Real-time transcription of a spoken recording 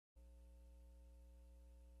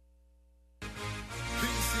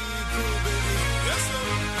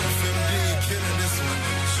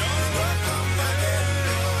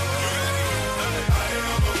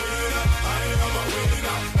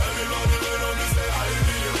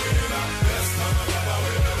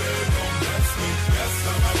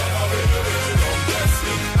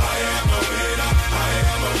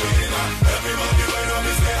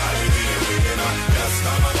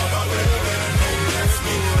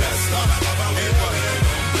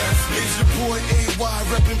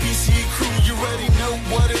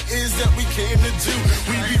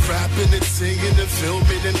rapping and singing and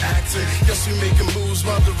filming and acting. Guess we making moves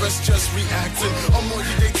while the rest just reacting. I'm on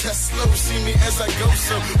you, they test slow, see me as I go.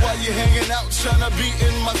 So while you hanging out, trying to be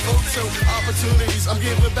in my photo. Opportunities, I'm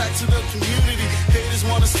giving back to the community. Haters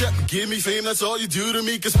wanna step, give me fame, that's all you do to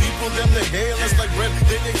me. Cause people, them, they hail us like bread,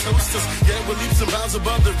 they toast us. Yeah, we're leaps and bounds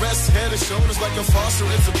above the rest. Head and shoulders like a foster,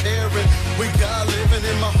 it's a parent. We got living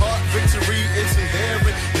in my heart, victory, it's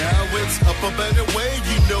inherent. Now it's up and away,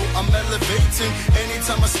 you know I'm elevating.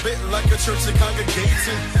 Anytime I spit like a church and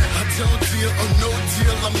congregating. I don't deal or no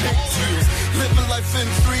deal, I make deals. Living life in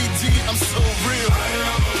 3D, I'm so real. I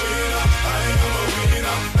am a winner, I am a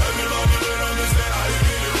winner. Everybody will understand how you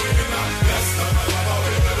get it winner. Bless them, I love how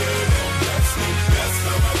it don't bless me. Bless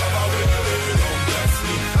them, I love how it don't bless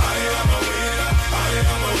me. I am a winner, I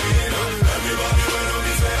am a winner. Everybody will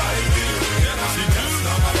understand how you get it winner. Bless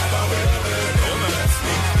them, I love how it don't bless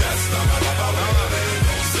me. Bless them, I love how it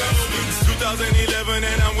don't bless me. 2011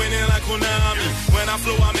 and I'm winning like Konami. When I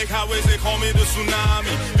flow, I make highways, they call me the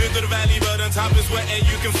tsunami. Been through the valley, but on top is where and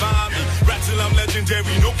you can find me. Rap till I'm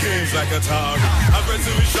legendary, no games like Atari. I've read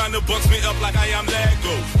to trying to box me up like I am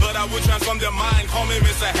Lego. But I would transform their mind, call me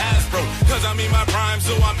Mr. Hasbro. Cause I'm in my prime,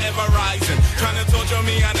 so I'm ever rising. Trying to torture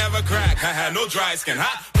me, I never crack. I had no dry skin,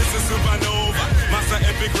 huh? Mr. Supernova, master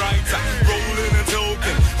epic writer. Rolling and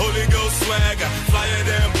token, Holy Ghost swagger. Flyer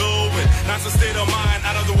than blowing, that's a state of mind.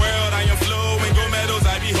 Out of the world, I am flowing. Gold medals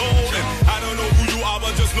I be holding. I don't know who you are,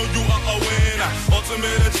 but just know you are a winner.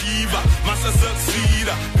 Ultimate achiever, master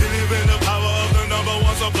succeeder. Believe in the power of the number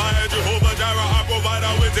one supplier. Jehovah Jireh, our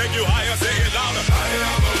provider, will take you higher. Say it louder. I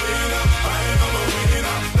am a winner, I am a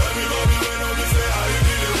winner. Everybody will me say I am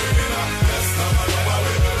the winner. Bless them, I love how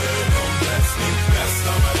it don't bless me. Bless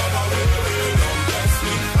them, I love how it don't bless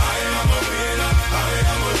me. I am a winner, I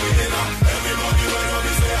am a winner. Everybody will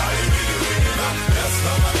me say I am the winner. Bless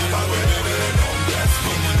them, I love how it don't bless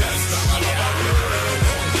me. Bless them, I love how it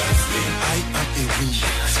don't bless me. I am a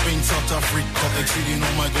winner. Spain, South Africa, exceeding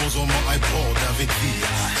all my goals on my iPod avec vie.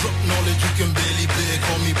 Drop knowledge you can barely bear,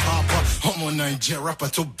 call me Papa. I'm a Nigerian rapper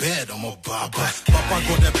to bed, I'm a baba. Papa,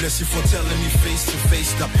 God that bless you for telling me face to face.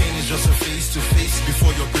 That pain is just a face to face before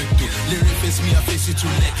your breakthrough. Lyric face me, I face you to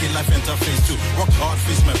Lecky, life interface too. Rock hard,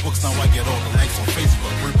 face my books, now I get all the likes on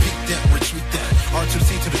Facebook. Repeat that, retweet that, R to the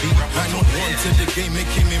C to the B. I know one till the game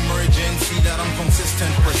making me emergency. That I'm consistent,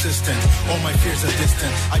 persistent, all my fears are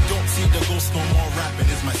distant. I don't see the ghost no more, rapping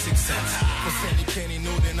is my sixth sense. For Sandy Kenny,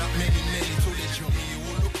 know they're not many, to let you me.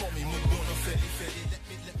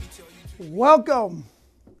 Welcome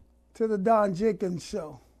to the Don Jenkins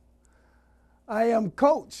Show. I am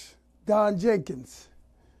Coach Don Jenkins.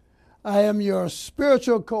 I am your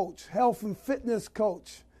spiritual coach, health and fitness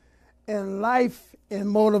coach, and life and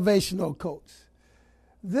motivational coach.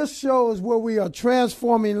 This show is where we are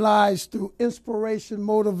transforming lives through inspiration,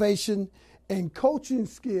 motivation, and coaching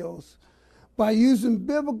skills by using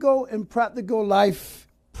biblical and practical life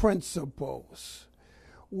principles.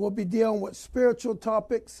 We'll be dealing with spiritual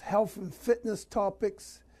topics, health and fitness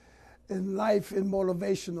topics, and life and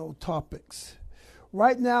motivational topics.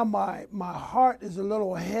 Right now, my heart is a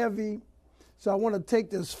little heavy, so I want to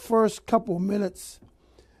take this first couple minutes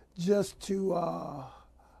just to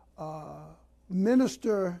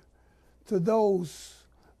minister to those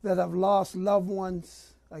that have lost loved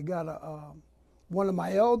ones. I got one of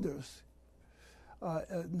my elders,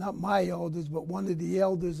 not my elders, but one of the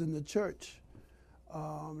elders in the church.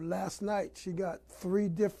 Last night, she got 3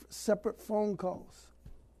 different separate phone calls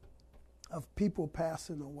of people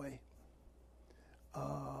passing away.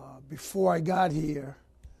 Before I got here,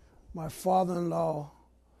 my father-in-law,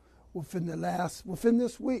 within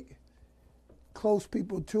this week, close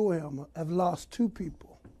people to him have lost 2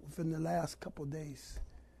 people within the last couple of days.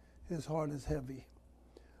 His heart is heavy.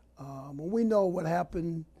 And we know what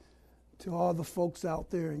happened to all the folks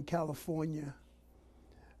out there in California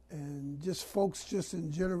and just folks just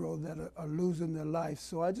in general that are losing their life.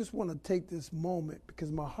 So I just want to take this moment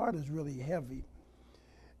because my heart is really heavy.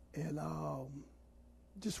 And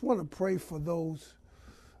just want to pray for those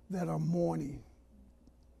that are mourning.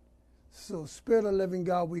 So Spirit of living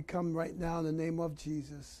God, we come right now in the name of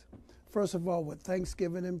Jesus. First of all, with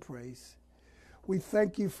thanksgiving and praise. We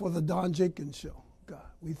thank you for the Don Jenkins Show, God.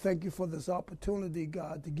 We thank you for this opportunity,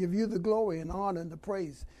 God, to give you the glory and honor and the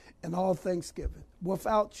praise and all thanksgiving.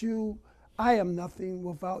 Without you, I am nothing.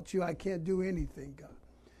 Without you, I can't do anything, God.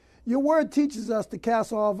 Your word teaches us to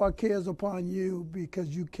cast all of our cares upon you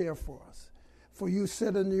because you care for us. For you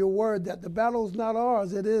said in your word that the battle is not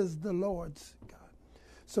ours, it is the Lord's, God.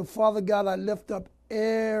 So, Father God, I lift up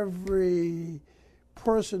every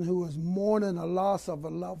person who is mourning a loss of a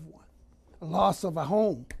loved one, a loss of a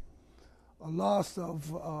home, a loss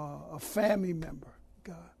of a family member,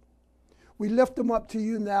 God. We lift them up to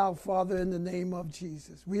you now, Father, in the name of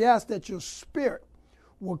Jesus. We ask that your Spirit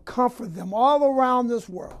will comfort them all around this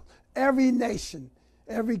world, every nation,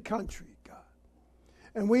 every country, God.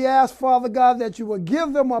 And we ask, Father God, that you will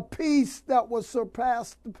give them a peace that will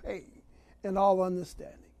surpass the pain and all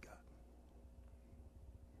understanding, God.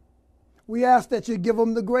 We ask that you give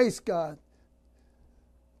them the grace, God,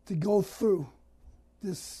 to go through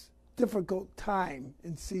this difficult time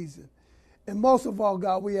and season. And most of all,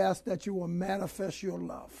 God, we ask that you will manifest your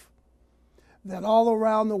love. That all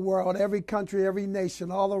around the world, every country, every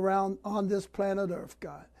nation, all around on this planet Earth,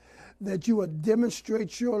 God, that you would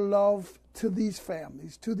demonstrate your love to these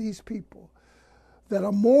families, to these people that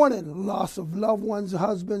are mourning loss of loved ones,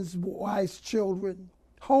 husbands, wives, children,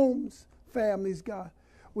 homes, families, God.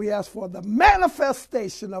 We ask for the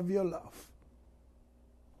manifestation of your love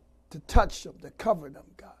to touch them, to cover them,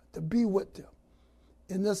 God, to be with them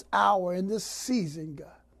in this hour, in this season, God.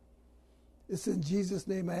 It's in Jesus'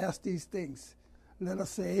 name I ask these things. Let us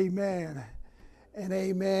say amen and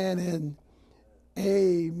amen and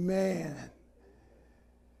amen.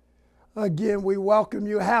 Again, we welcome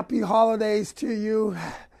you. Happy holidays to you.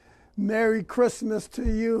 Merry Christmas to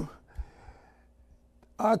you.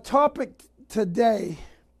 Our topic today,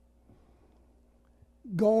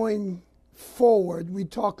 going forward, we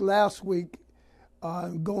talked last week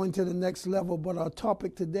going to the next level, but our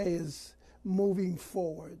topic today is moving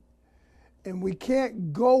forward. And we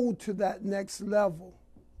can't go to that next level,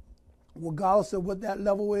 regardless of what that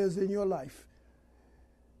level is in your life,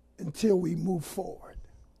 until we move forward.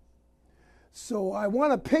 So I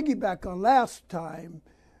want to piggyback on last time,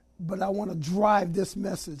 but I want to drive this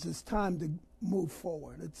message. It's time to move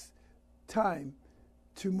forward. It's time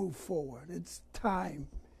to move forward. It's time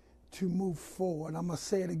to move forward. I'm going to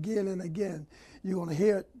say it again and again. You're going to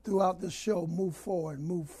hear it throughout the show. Move forward,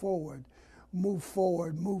 move forward, move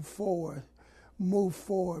forward, move forward, move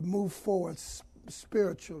forward, move forward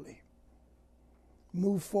spiritually.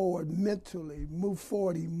 Move forward mentally. Move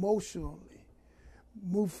forward emotionally.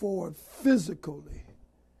 Move forward physically.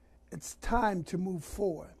 It's time to move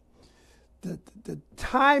forward. The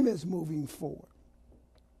time is moving forward.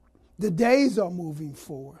 The days are moving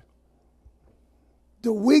forward.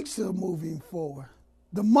 The weeks are moving forward.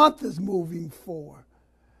 The month is moving forward.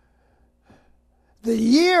 The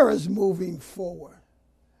year is moving forward.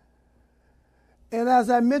 And as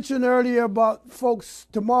I mentioned earlier about folks,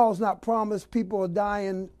 tomorrow's not promised. People are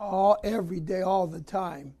dying every day, all the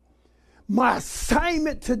time. My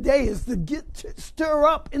assignment today is to stir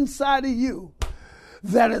up inside of you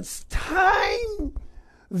that it's time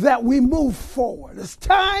that we move forward. It's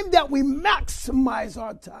time that we maximize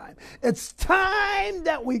our time. It's time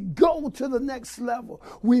that we go to the next level.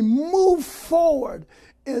 We move forward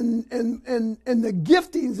in the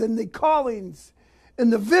giftings and the callings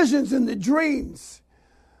and the visions and the dreams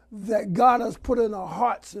that God has put in our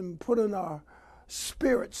hearts and put in our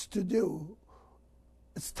spirits to do.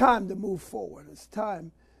 It's time to move forward. It's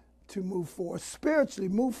time to move forward. Spiritually,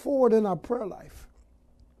 move forward in our prayer life.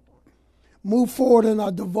 Move forward in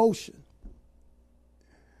our devotion.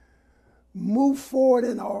 Move forward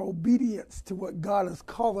in our obedience to what God is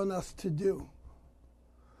calling us to do.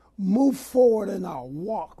 Move forward in our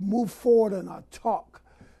walk. Move forward in our talk,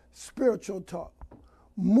 spiritual talk.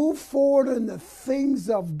 Move forward in the things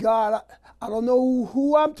of God. I don't know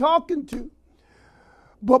who I'm talking to,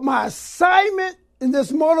 but my assignment in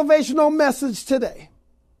this motivational message today,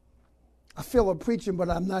 I feel like preaching, but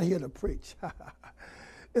I'm not here to preach,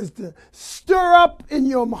 is to stir up in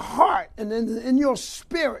your heart and in your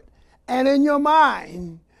spirit and in your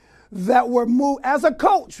mind that we're as a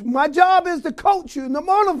coach. My job is to coach you and to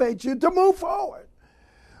motivate you to move forward.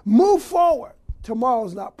 Move forward.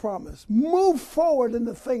 Tomorrow's not promised. Move forward in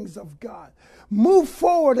the things of God. Move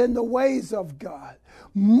forward in the ways of God.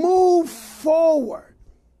 Move forward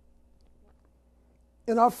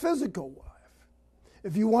in our physical life.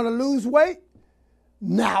 If you want to lose weight,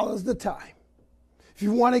 now is the time. If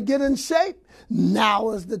you want to get in shape, now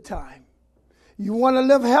is the time. You want to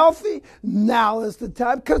live healthy, now is the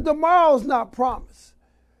time, because tomorrow's not promised.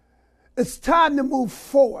 It's time to move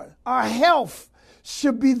forward. Our health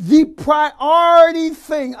should be the priority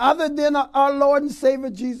thing, other than our Lord and Savior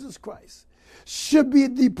Jesus Christ. Should be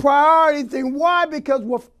the priority thing. Why? Because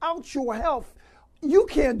without your health, you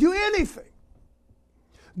can't do anything.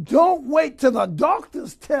 Don't wait till the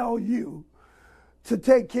doctors tell you to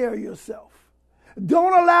take care of yourself.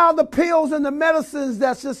 Don't allow the pills and the medicines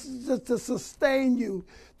that's just to sustain you,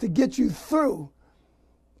 to get you through,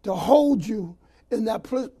 to hold you in that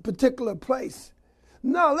particular place.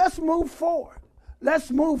 No, let's move forward.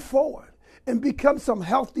 Let's move forward. and become some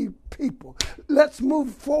healthy people. Let's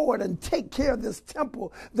move forward and take care of this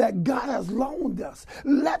temple that God has loaned us.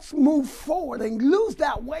 Let's move forward and lose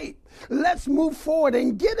that weight. Let's move forward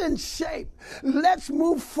and get in shape. Let's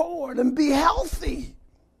move forward and be healthy.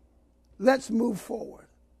 Let's move forward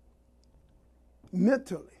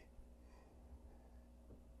mentally.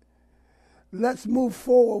 Let's move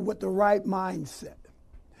forward with the right mindset.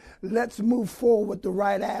 Let's move forward with the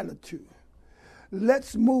right attitude.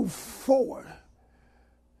 Let's move forward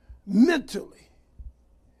mentally,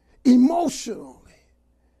 emotionally.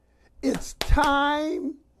 It's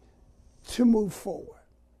time to move forward.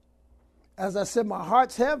 As I said, my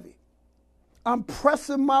heart's heavy. I'm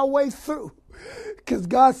pressing my way through because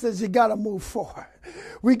God says you got to move forward.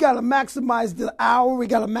 We got to maximize the hour. We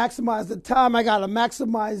got to maximize the time. I got to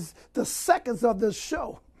maximize the seconds of this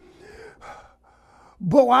show.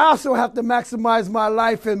 But I also have to maximize my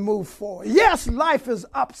life and move forward. Yes, life is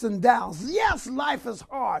ups and downs. Yes, life is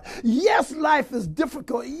hard. Yes, life is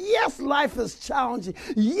difficult. Yes, life is challenging.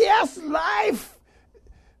 Yes, life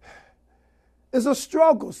is a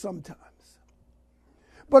struggle sometimes.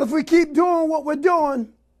 But if we keep doing what we're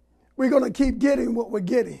doing, we're going to keep getting what we're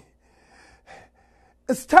getting.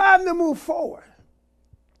 It's time to move forward.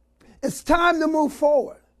 It's time to move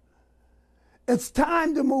forward. It's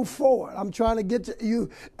time to move forward. I'm trying to get to you.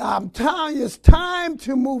 I'm telling you, it's time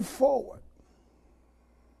to move forward.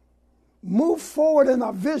 Move forward in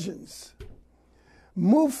our visions.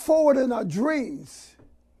 Move forward in our dreams.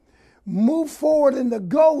 Move forward in the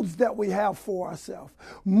goals that we have for ourselves.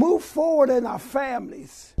 Move forward in our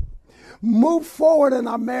families. Move forward in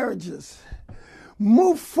our marriages.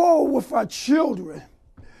 Move forward with our children.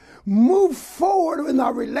 Move forward in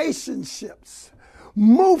our relationships.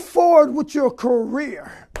 Move forward with your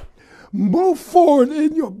career. Move forward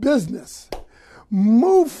in your business.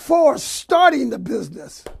 Move forward starting the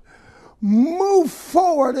business. Move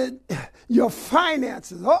forward in your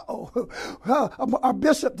finances. Our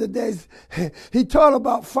bishop today, he taught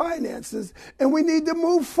about finances, and we need to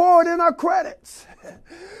move forward in our credits.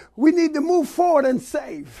 We need to move forward and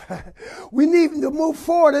save. We need to move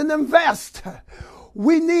forward and invest.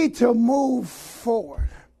 We need to move forward.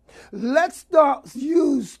 Let's not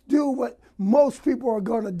do what most people are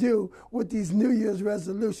going to do with these New Year's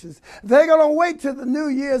resolutions. They're going to wait till the New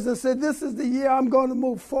Year's and say, this is the year I'm going to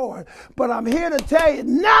move forward. But I'm here to tell you,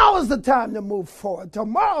 now is the time to move forward.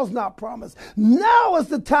 Tomorrow's not promised. Now is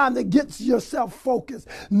the time to get yourself focused.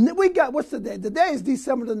 We got, what's the day? The day is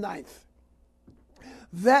December the 9th.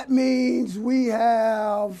 That means we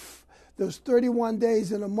have... There's 31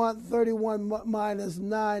 days in a month. 31 minus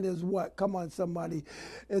 9 is what? Come on, somebody.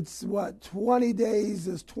 It's what? 20 days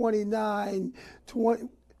is 29. 20.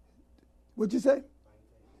 What'd you say?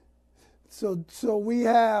 So we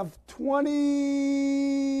have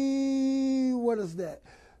 20. What is that?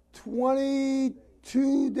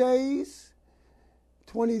 22 days.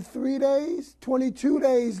 23 days. 22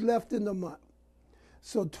 days left in the month.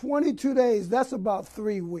 So 22 days. That's about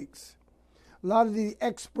 3 weeks. A lot of the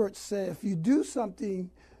experts say if you do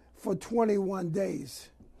something for 21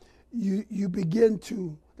 days, you begin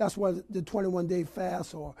to, that's why the 21-day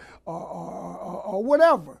fast or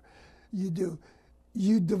whatever you do,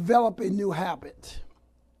 you develop a new habit.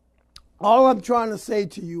 All I'm trying to say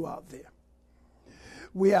to you out there,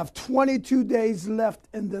 we have 22 days left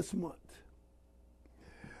in this month.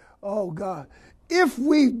 Oh, God. If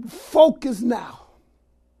we focus now,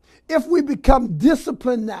 if we become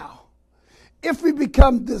disciplined now, if we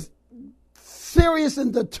become this serious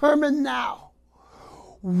and determined now,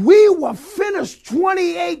 we will finish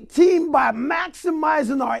 2018 by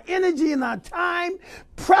maximizing our energy and our time,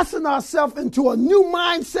 pressing ourselves into a new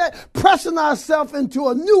mindset, pressing ourselves into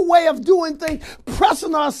a new way of doing things,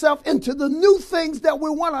 pressing ourselves into the new things that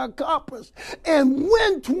we want to accomplish. And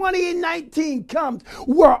when 2019 comes,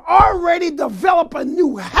 we're already develop a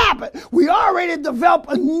new habit. We already develop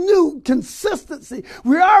a new consistency.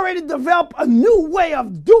 We already develop a new way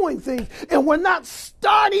of doing things. And we're not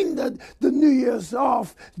starting the New Year's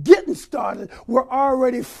off, getting started. We're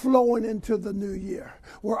already flowing into the new year.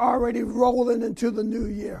 We're already rolling into the new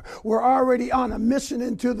year. We're already on a mission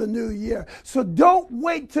into the new year. So don't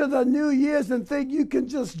wait till the New Year's and think you can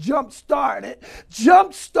just jump start it.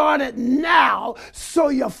 Jump start it now so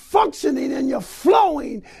you're functioning and you're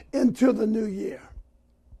flowing into the new year.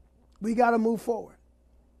 We got to move forward.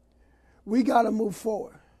 We got to move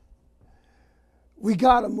forward. We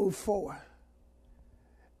got to move forward.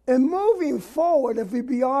 And moving forward, if we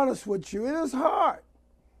be honest with you, it is hard.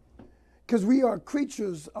 Because we are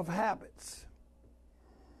creatures of habits.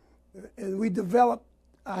 And we develop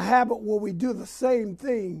a habit where we do the same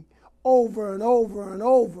thing over and over and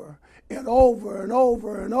over. and over and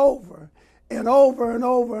over and over and over and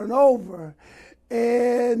over and over.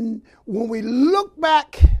 And when we look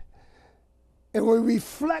back and we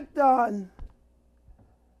reflect on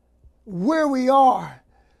where we are,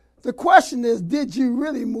 the question is, did you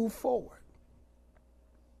really move forward?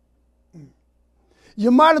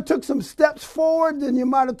 You might have took some steps forward, then you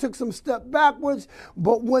might have took some steps backwards,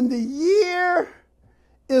 but when the year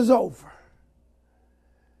is over,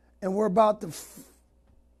 and we're about to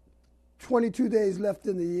 22 days left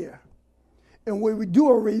in the year, and when we do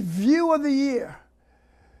a review of the year,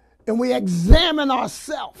 and we examine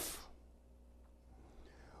ourselves,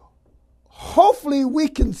 hopefully we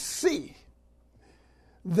can see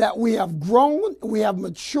that we have grown, we have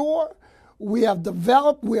matured, we have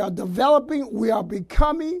developed, we are developing, we are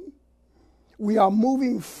becoming, we are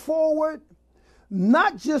moving forward,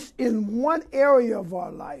 not just in one area of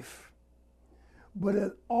our life, but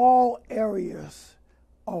in all areas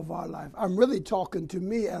of our life. I'm really talking to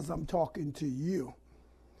me as I'm talking to you.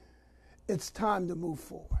 It's time to move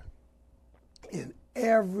forward in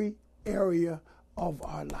every area of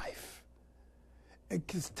our life.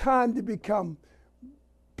 It's time to become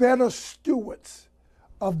better stewards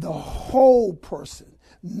of the whole person,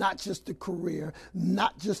 not just the career,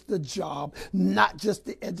 not just the job, not just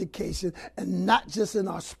the education, and not just in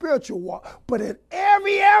our spiritual walk, but in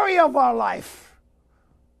every area of our life.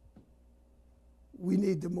 We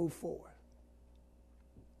need to move forward.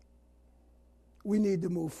 We need to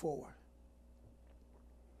move forward.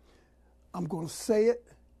 I'm going to say it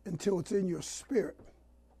until it's in your spirit.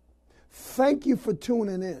 Thank you for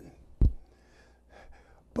tuning in.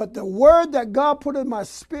 But the word that God put in my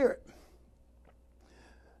spirit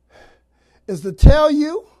is to tell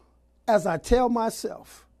you, as I tell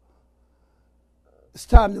myself, it's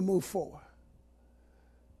time to move forward.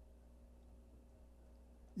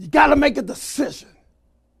 You got to make a decision.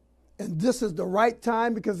 And this is the right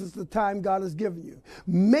time because it's the time God has given you.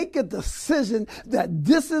 Make a decision that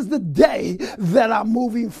this is the day that I'm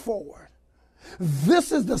moving forward.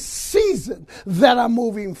 This is the season that I'm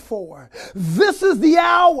moving forward. This is the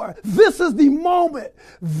hour. This is the moment.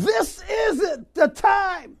 This isn't the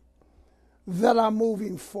time that I'm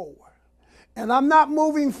moving forward. And I'm not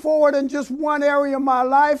moving forward in just one area of my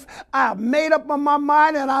life. I've made up my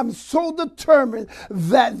mind and I'm so determined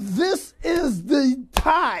that this is the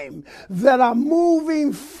time that I'm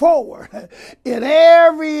moving forward in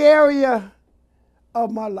every area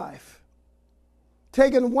of my life.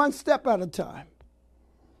 Taking one step at a time.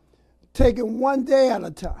 Taking one day at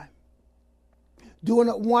a time. Doing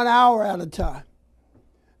it 1 hour at a time.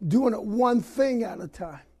 Doing it one thing at a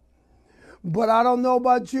time. But I don't know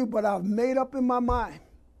about you, but I've made up in my mind.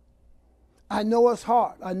 I know it's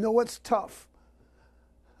hard. I know it's tough.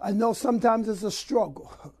 I know sometimes it's a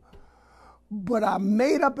struggle. But I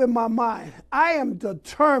made up in my mind. I am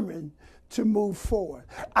determined to move forward.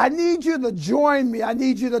 I need you to join me. I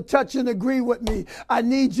need you to touch and agree with me. I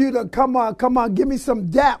need you to come on, give me some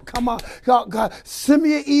dap. Come on, send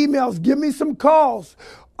me emails, give me some calls.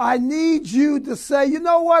 I need you to say, you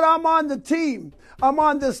know what, I'm on the team. I'm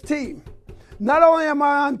on this team. Not only am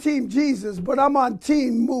I on Team Jesus, but I'm on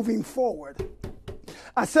team moving forward.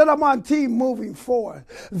 I said I'm on team moving forward.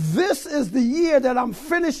 This is the year that I'm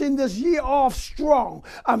finishing this year off strong.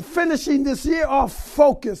 I'm finishing this year off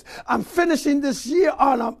focused. I'm finishing this year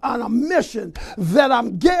on a mission that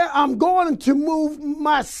I'm going to move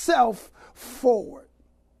myself forward.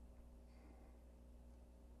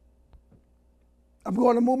 I'm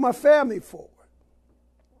going to move my family forward.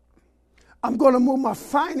 I'm going to move my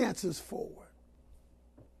finances forward.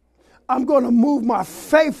 I'm going to move my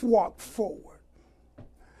faith walk forward.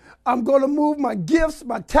 I'm going to move my gifts,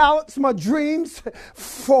 my talents, my dreams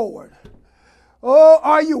forward. Oh,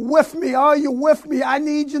 are you with me? Are you with me? I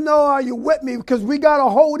need you to know, are you with me? Because we got to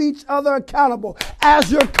hold each other accountable.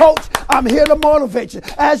 As your coach, I'm here to motivate you.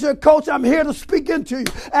 As your coach, I'm here to speak into you.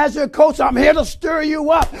 As your coach, I'm here to stir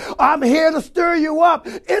you up. I'm here to stir you up.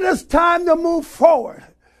 It is time to move forward.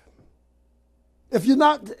 If you're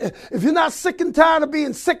not sick and tired of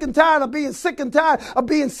being sick and tired of being sick and tired of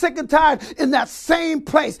being sick and tired in that same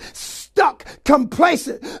place, stuck,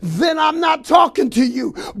 complacent, then I'm not talking to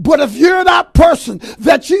you. But if you're that person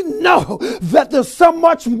that you know that there's so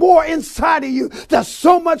much more inside of you, there's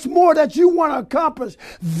so much more that you want to accomplish,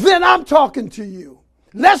 then I'm talking to you.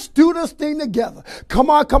 Let's do this thing together. Come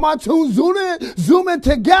on, zoom in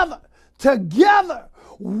together. Together.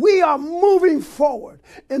 We are moving forward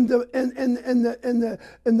in the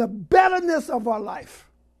betterness of our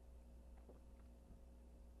life.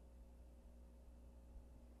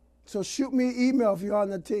 So shoot me an email if you're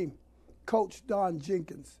on the team, Coach Don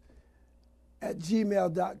Jenkins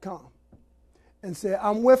 @gmail.com. and say,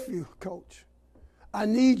 I'm with you, coach. I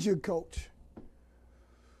need you, coach.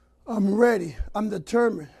 I'm ready. I'm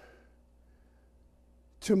determined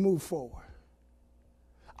to move forward.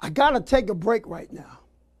 I got to take a break right now.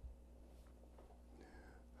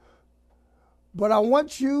 But I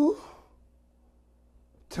want you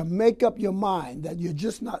to make up your mind that you're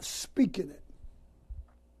just not speaking it.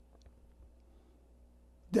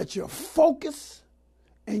 That you're focused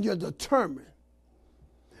and you're determined.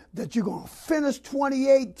 That you're going to finish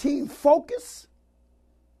 2018 focused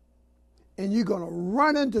and you're going to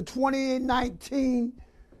run into 2019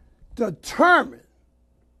 determined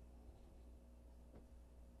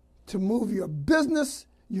to move your business,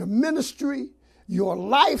 your ministry, your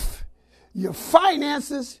life, your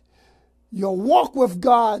finances, your walk with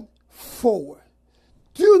God forward.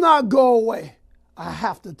 Do not go away. I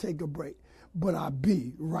have to take a break, but I'll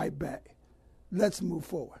be right back. Let's move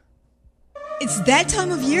forward. It's that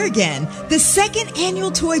time of year again, the second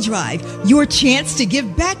annual toy drive, your chance to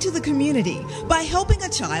give back to the community by helping a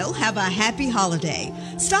child have a happy holiday.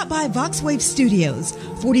 Stop by VoxWav Studios,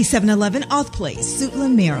 4711 Auth Place,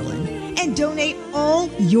 Suitland, Maryland, and donate all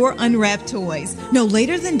your unwrapped toys no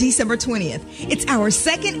later than December 20th. It's our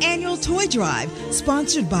second annual toy drive,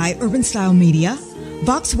 sponsored by Urban Style Media,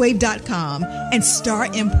 VoxWav.com, and Star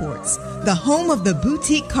Imports, the home of the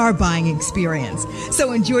boutique car buying experience.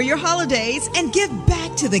 So enjoy your holidays and give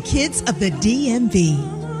back to the kids of the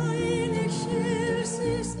DMV.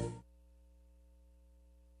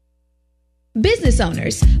 Business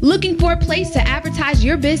owners looking for a place to advertise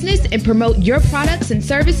your business and promote your products and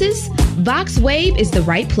services? VoxWav is the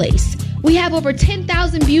right place. We have over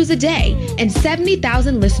 10,000 views a day and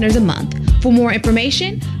 70,000 listeners a month. For more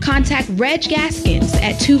information, contact Reg Gaskins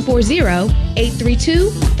at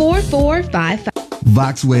 240-832-4455.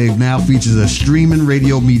 VoxWav now features a streaming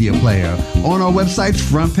radio media player on our website's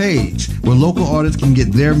front page, where local artists can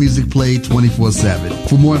get their music played 24/7.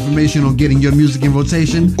 For more information on getting your music in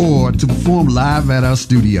rotation or to perform live at our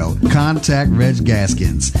studio, contact Reg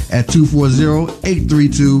Gaskins at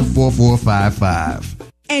 240-832-4455.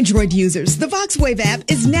 Android users, the VoxWav app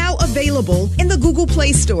is now available in the Google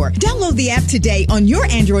Play Store. Download the app today on your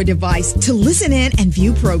Android device to listen in and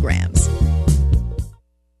view programs.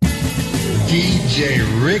 DJ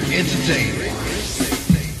Rick Entertainment.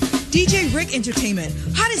 DJ Rick Entertainment,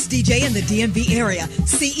 hottest DJ in the DMV area,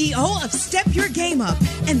 CEO of Step Your Game Up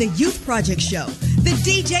and the Youth Project Show, the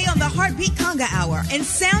DJ on the Heartbeat Conga Hour, and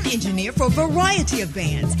sound engineer for a variety of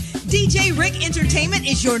bands. DJ Rick Entertainment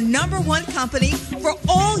is your #1 company for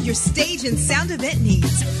all your stage and sound event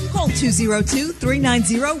needs. Call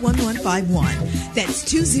 202-390-1151. That's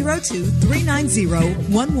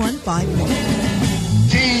 202-390-1151.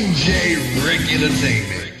 DJ Rick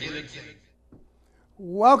Entertainment.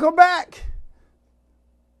 Welcome back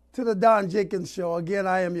to the Don Jenkins Show. Again,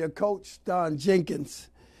 I am your coach, Don Jenkins.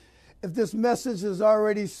 If this message is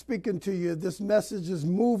already speaking to you, if this message is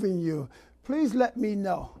moving you, please let me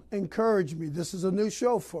know. Encourage me. This is a new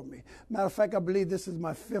show for me. Matter of fact, I believe this is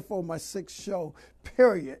my 5th or my 6th show,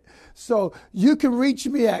 period. So you can reach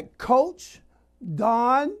me at Coach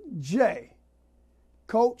Don J.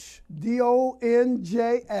 Coach,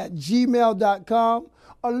 DONJ at gmail.com.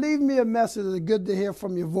 Or leave me a message. It's good to hear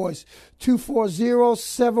from your voice.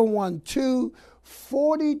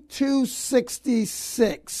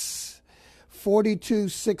 240-712-4266.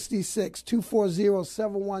 4266.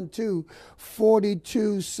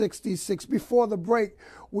 240-712-4266. Before the break,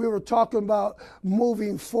 we were talking about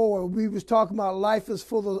moving forward. We was talking about life is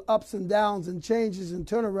full of ups and downs and changes and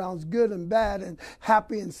turnarounds, good and bad and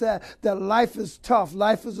happy and sad. That life is tough.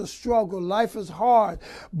 Life is a struggle. Life is hard.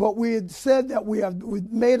 But we had said that we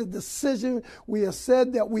made a decision. We have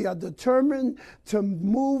said that we are determined to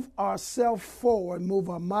move ourselves forward, move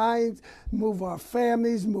our minds, move our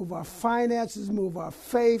families, move our finances, move our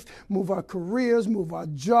faith, move our careers, move our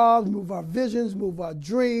jobs, move our visions, move our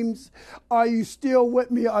dreams. Are you still with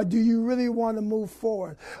me, or do you really want to move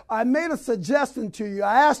forward? I made a suggestion to you.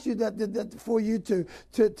 I asked you that for you to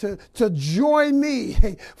join me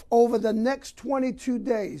over the next 22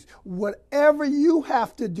 days. Whatever you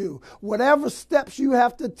have to do, whatever steps you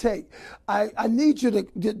have to take, I need you to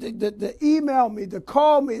email me, to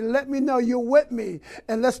call me, let me know you're with me,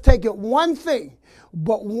 and let's take it one thing.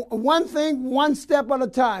 But one thing, one step at a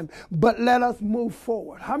time. But let us move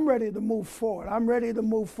forward. I'm ready to move forward. I'm ready to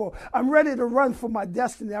move forward. I'm ready to run for my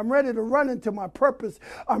destiny. I'm ready to run into my purpose.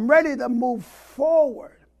 I'm ready to move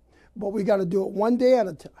forward. But we got to do it one day at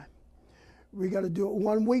a time. We got to do it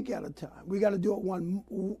 1 week at a time. We got to do it one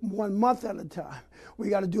month at a time. We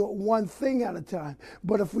got to do it one thing at a time.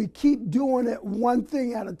 But if we keep doing it one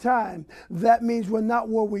thing at a time, that means we're not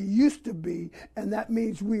where we used to be, and that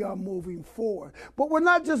means we are moving forward. But we're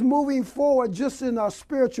not just moving forward just in our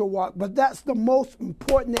spiritual walk, but that's the most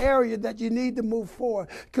important area that you need to move forward,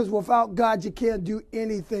 because without God, you can't do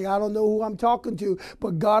anything. I don't know who I'm talking to,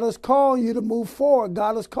 but God is calling you to move forward.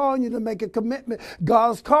 God is calling you to make a commitment.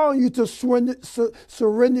 God is calling you to surrender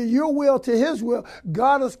your will to His will.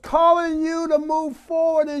 God is calling you to move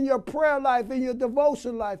forward in your prayer life, in your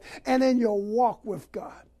devotion life, and in your walk with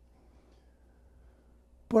God.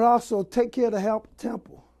 But also take care of the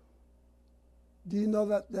temple. Do you know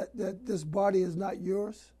that this body is not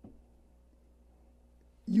yours?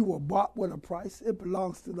 You were bought with a price. It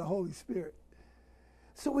belongs to the Holy Spirit.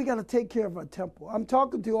 So we got to take care of our temple. I'm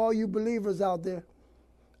talking to all you believers out there.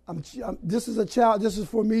 This is a challenge. This is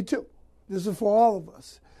for me too. This is for all of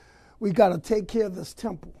us. We got to take care of this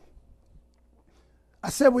temple. I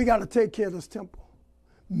said we got to take care of this temple.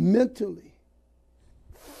 Mentally,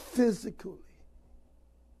 physically,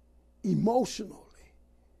 emotionally.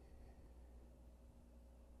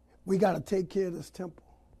 We got to take care of this temple.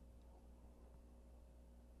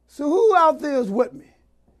 So who out there is with me?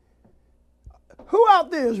 Who out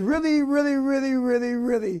there is really, really, really, really,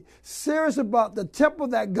 really serious about the temple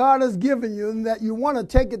that God has given you and that you want to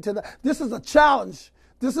take it to this is a challenge.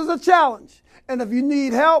 This is a challenge. And if you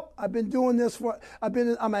need help, I'm a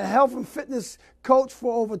health and fitness coach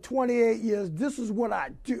for over 28 years. This is what I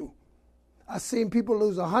do. I've seen people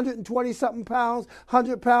lose 120-something pounds,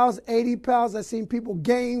 100 pounds, 80 pounds. I've seen people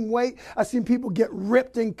gain weight. I've seen people get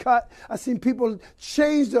ripped and cut. I've seen people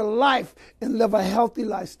change their life and live a healthy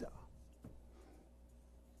lifestyle.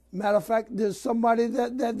 Matter of fact, there's somebody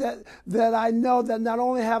that I know that not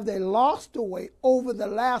only have they lost the weight, over the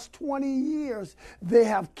last 20 years, they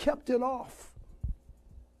have kept it off.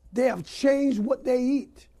 They have changed what they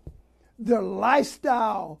eat. Their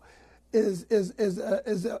lifestyle is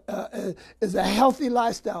a healthy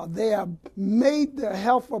lifestyle. They have made their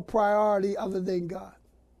health a priority other than God.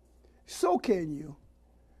 So can you.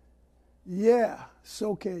 Yeah,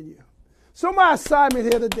 so can you. So my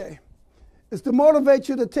assignment here today is to motivate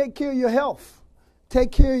you to take care of your health.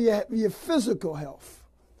 Take care of your physical health,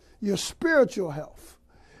 your spiritual health,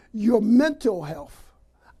 your mental health.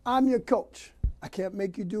 I'm your coach. I can't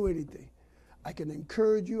make you do anything. I can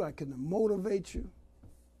encourage you. I can motivate you.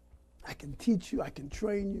 I can teach you. I can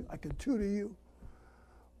train you. I can tutor you.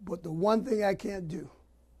 But the one thing I can't do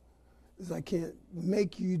is I can't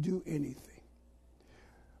make you do anything.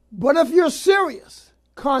 But if you're serious,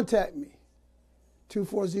 contact me.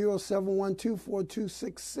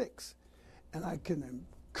 240-712-4266. And I can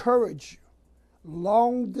encourage you.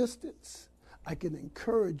 Long distance, I can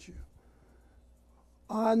encourage you.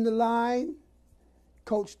 On the line,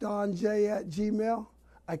 CoachDonJ@gmail,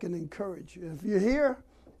 I can encourage you. If you're here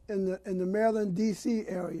in the Maryland, D.C.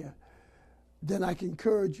 area, then I can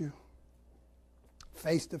encourage you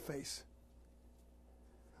face to face.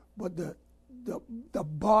 But the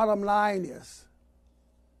bottom line is,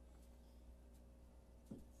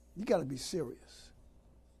 you got to be serious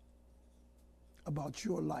about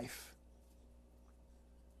your life.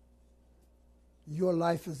 Your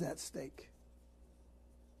life is at stake.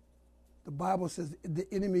 The Bible says the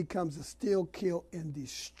enemy comes to steal, kill, and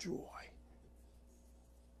destroy.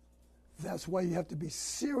 That's why you have to be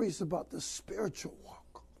serious about the spiritual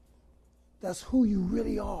walk. That's who you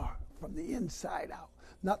really are from the inside out,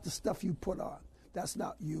 not the stuff you put on. That's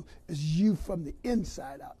not you. It's you from the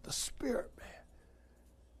inside out, the spirit man.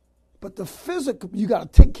 But the physical, you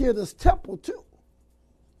got to take care of this temple too.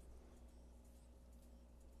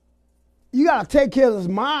 You got to take care of this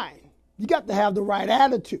mind. You got to have the right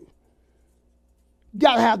attitude. You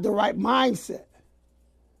got to have the right mindset.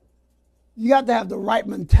 You got to have the right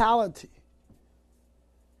mentality.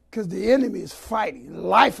 Because the enemy is fighting.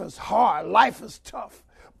 Life is hard. Life is tough.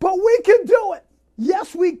 But we can do it.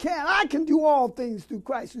 Yes, we can. I can do all things through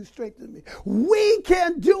Christ who strengthens me. We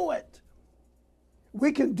can do it.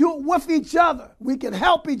 We can do it with each other. We can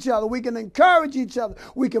help each other. We can encourage each other.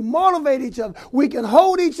 We can motivate each other. We can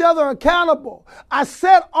hold each other accountable. I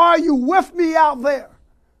said, are you with me out there?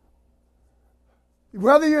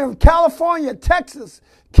 Whether you're in California, Texas,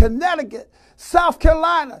 Connecticut, South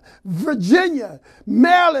Carolina, Virginia,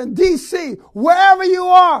 Maryland, D.C., wherever you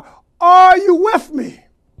are you with me?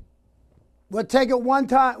 We'll take it one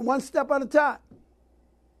step at a time.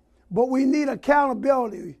 But we need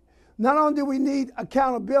accountability. Not only do we need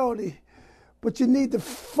accountability, but you need to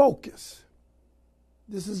focus.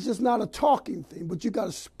 This is just not a talking thing, but you got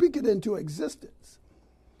to speak it into existence.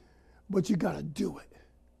 but you got to do it.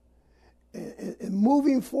 And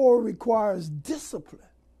moving forward requires discipline,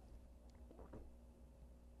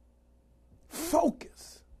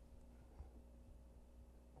 focus,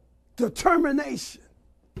 determination,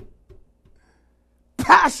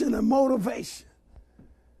 passion and motivation,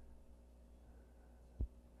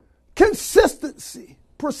 consistency,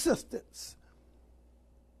 persistence.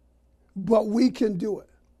 But we can do it.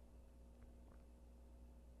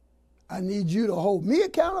 I need you to hold me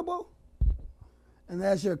accountable. And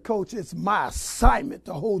as your coach, it's my assignment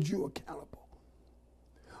to hold you accountable.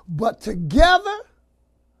 But together,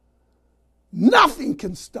 nothing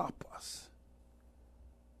can stop us.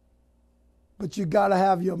 But you got to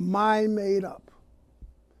have your mind made up.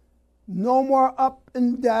 No more up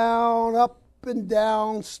and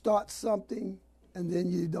down, start something, and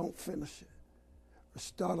then you don't finish it. Or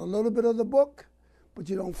start a little bit of the book, but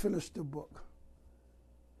you don't finish the book.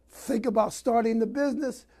 Think about starting the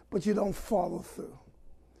business, but you don't follow through.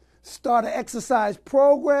 Start an exercise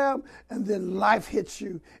program, and then life hits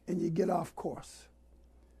you, and you get off course.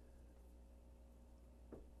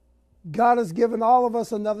 God has given all of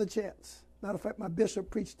us another chance. Matter of fact, my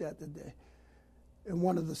bishop preached that today in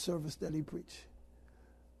one of the services that he preached.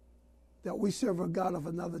 That we serve a God of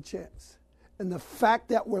another chance. And the fact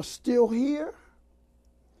that we're still here,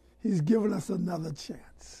 he's given us another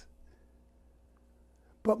chance.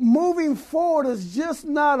 But moving forward is just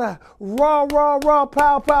not a rah,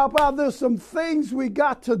 pow, pow, pow. There's some things we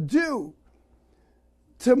got to do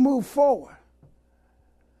to move forward.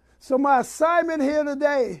 So my assignment here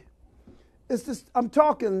today is this, I'm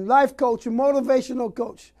talking life coach and motivational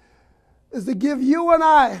coach, is to give you and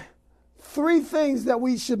I 3 things that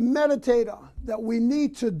we should meditate on, that we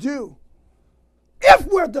need to do if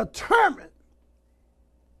we're determined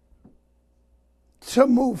to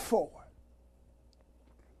move forward.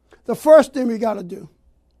 The first thing we got to do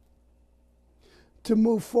to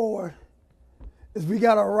move forward is we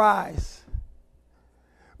got to rise.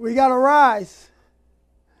 We got to rise.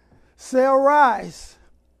 Say arise.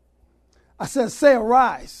 I said say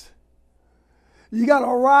arise. You got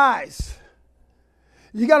to rise.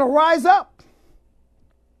 You got to rise up.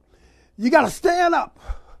 You got to stand up.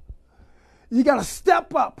 You got to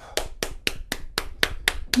step up.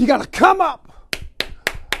 You got to come up.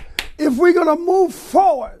 If we're going to move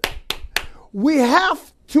forward, we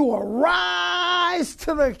have to arise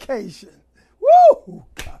to the occasion. Woo!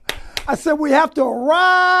 I said we have to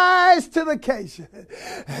rise to the occasion.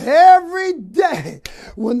 Every day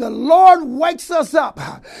when the Lord wakes us up,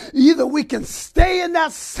 either we can stay in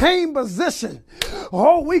that same position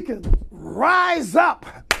or we can rise up.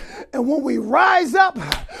 And when we rise up,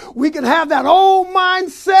 we can have that old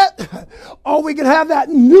mindset or we can have that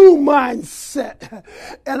new mindset.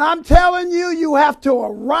 And I'm telling you, you have to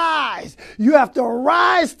arise. You have to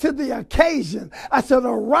arise to the occasion. I said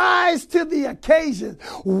arise to the occasion.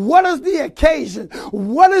 What is the occasion?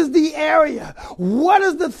 What is the area? What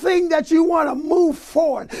is the thing that you want to move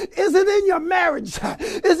forward? Is it in your marriage?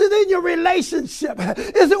 Is it in your relationship?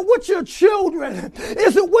 Is it with your children?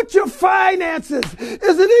 Is it with your finances?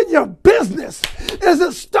 Is it in your business? Is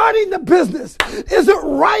it starting the business? Is it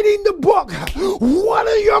writing the book? What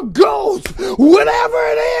are your goals? Whatever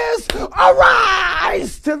it is,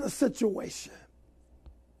 arise to the situation.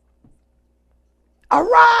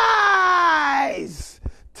 Arise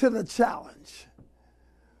to the challenge.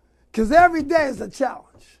 Because every day is a challenge.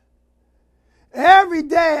 Every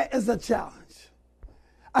day is a challenge.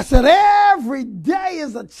 I said every day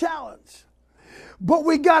is a challenge. But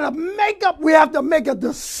we got to we have to make a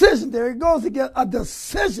decision. There it goes again, a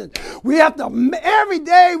decision. We have to, every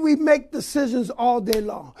day we make decisions all day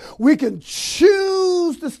long. We can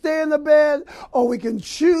choose to stay in the bed or we can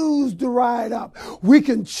choose to ride up. We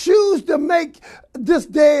can choose to make this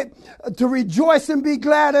day to rejoice and be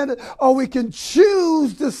glad in it, or we can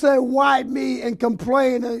choose to say, why me, and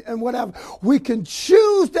complain and whatever. We can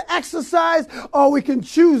choose to exercise or we can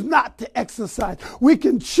choose not to exercise. We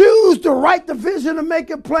can choose to write the vision and make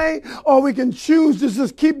it plain, or we can choose to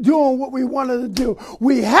just keep doing what we wanted to do.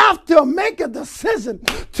 We have to make a decision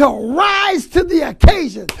to rise to the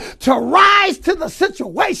occasion, to rise to the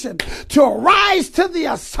situation, to rise to the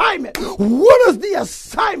assignment. What is the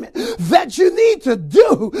assignment that you need to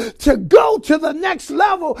do to go to the next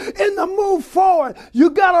level in the move forward? You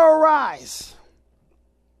got to arise.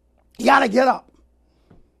 You got to get up.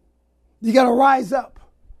 You got to rise up.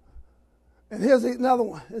 And here's another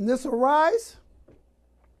one. In this arise,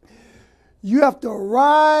 you have to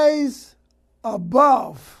rise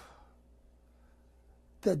above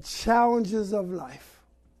the challenges of life.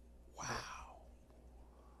 Wow.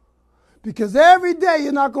 Because every day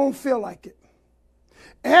you're not going to feel like it.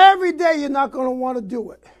 Every day you're not going to want to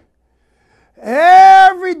do it.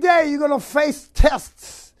 Every day you're going to face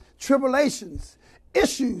tests, tribulations,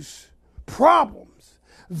 issues, problems.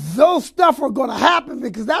 Those stuff are going to happen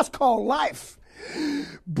because that's called life.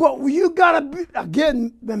 But you got to,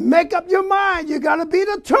 again, make up your mind. You got to be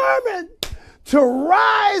determined to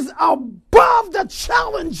rise above the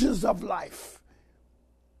challenges of life.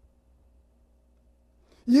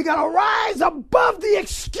 You got to rise above the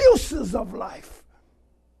excuses of life.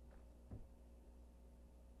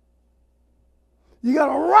 You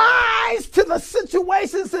got to rise to the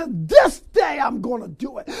situation and say, this day I'm going to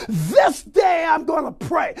do it. This day I'm going to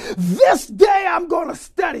pray. This day I'm going to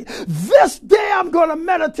study. This day I'm going to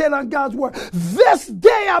meditate on God's word. This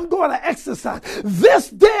day I'm going to exercise.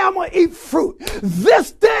 This day I'm going to eat fruit.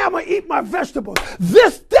 This day I'm going to eat my vegetables.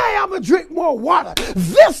 This day I'm going to drink more water.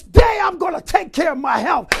 This day I'm going to take care of my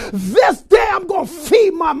health. This day I'm going to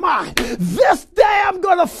feed my mind. This day I'm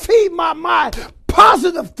going to feed my mind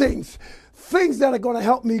positive things. Things that are going to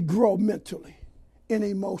help me grow mentally and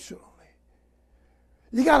emotionally.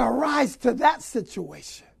 You got to rise to that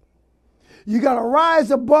situation. You got to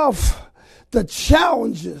rise above the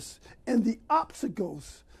challenges and the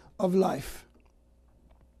obstacles of life.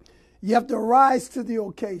 You have to rise to the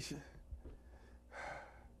occasion.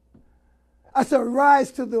 I said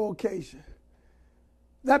rise to the occasion.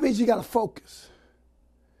 That means you got to focus.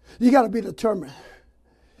 You got to be determined.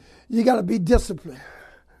 You got to be disciplined.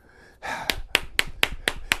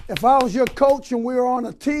 If I was your coach and we were on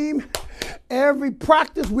a team, every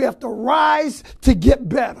practice we have to rise to get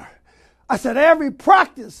better. I said every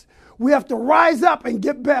practice we have to rise up and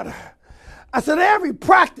get better. I said every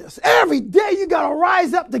practice, every day you got to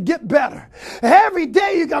rise up to get better. Every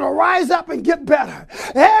day you got to rise up and get better.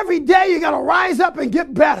 Every day you got to rise up and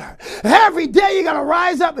get better. Every day you got to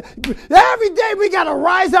rise up. Every day we got to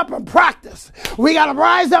rise up and practice. We got to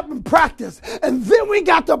rise up and practice. And then we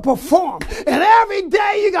got to perform. And every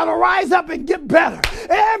day you got to rise up and get better.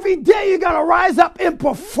 Every day you got to rise up and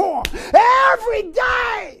perform. Every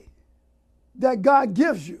day that God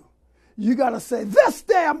gives you. You got to say, this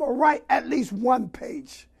day I'm going to write at least one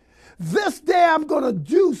page. This day I'm going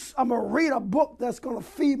to read a book that's going to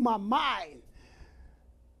feed my mind.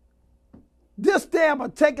 This day I'm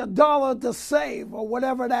going to take $1 to save or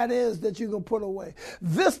whatever that is that you're going to put away.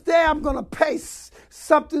 This day I'm going to pay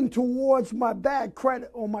something towards my bad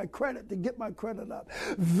credit or my credit to get my credit up.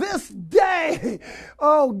 This day,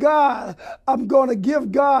 oh God, I'm going to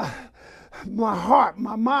give God my heart,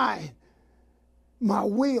 my mind, my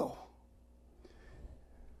will.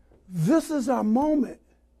 This is our moment.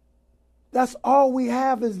 That's all we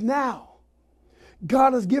have is now.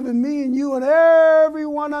 God has given me and you and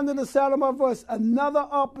everyone under the sound of my voice another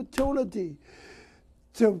opportunity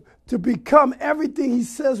to become everything he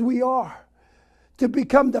says we are. To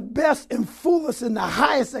become the best and fullest and the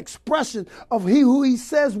highest expression of who he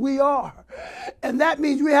says we are. And that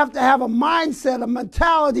means we have to have a mindset, a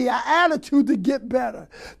mentality, an attitude to get better.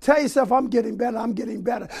 Tell yourself, I'm getting better, I'm getting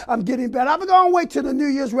better, I'm getting better. I'm going to wait till the New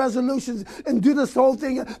Year's resolutions and do this whole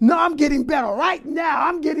thing. No, I'm getting better right now.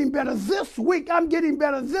 I'm getting better this week. I'm getting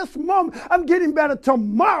better this moment. I'm getting better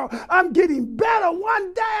tomorrow. I'm getting better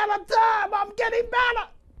one day at a time. I'm getting better.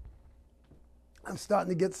 I'm starting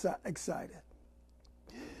to get excited.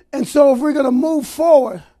 And so if we're going to move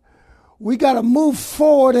forward, we got to move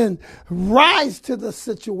forward and rise to the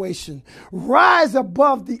situation. Rise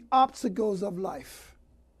above the obstacles of life.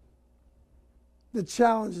 The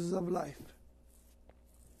challenges of life.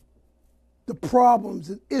 The problems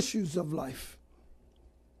and issues of life.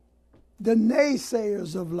 The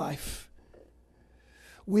naysayers of life.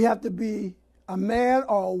 We have to be a man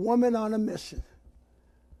or a woman on a mission.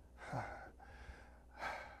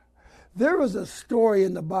 There was a story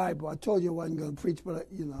in the Bible. I told you I wasn't going to preach, but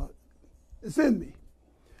it's in me.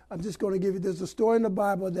 I'm just going to give you, there's a story in the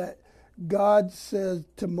Bible that God says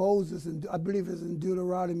to Moses, and I believe it's in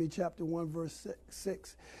Deuteronomy chapter 1, verse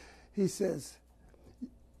 6. He says,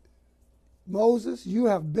 Moses, you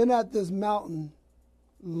have been at this mountain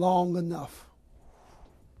long enough.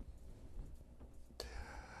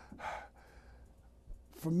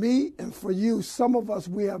 For me and for you, some of us,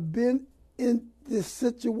 we have been in this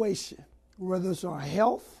situation, whether it's our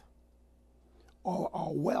health or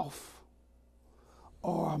our wealth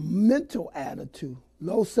or our mental attitude,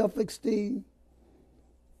 low self-esteem,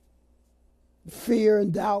 fear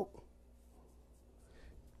and doubt.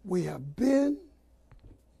 We have been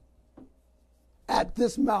at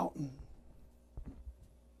this mountain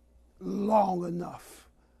long enough.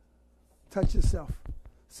 Touch yourself.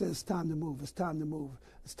 Say it's time to move. It's time to move.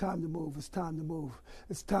 It's time to move. It's time to move.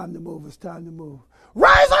 It's time to move. It's time to move.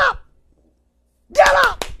 Rise up! Get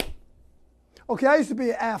up! Okay, I used to be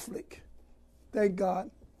an athlete. Thank God.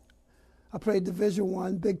 I played Division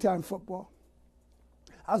I, big-time football.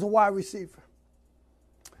 I was a wide receiver.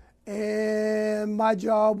 And my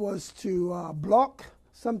job was to block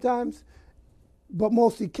sometimes, but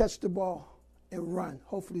mostly catch the ball and run.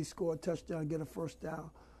 Hopefully score a touchdown, get a first down.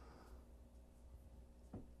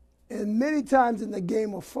 And many times in the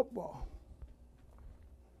game of football,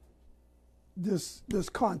 there's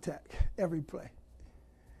contact every play.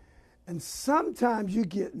 And sometimes you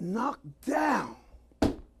get knocked down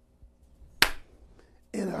and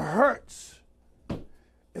it hurts.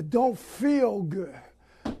 It don't feel good.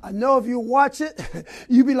 I know if you watch it,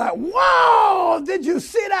 you be like, whoa, did you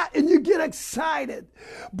see that? And you get excited.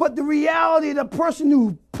 But the reality, the person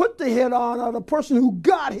who put the hit on or the person who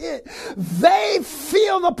got hit, they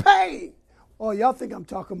feel the pain. Oh, y'all think I'm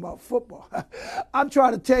talking about football. I'm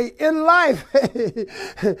trying to tell you, in life,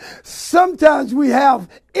 sometimes we have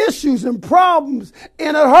issues and problems,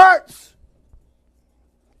 and it hurts.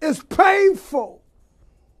 It's painful.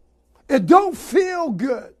 It don't feel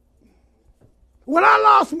good. When I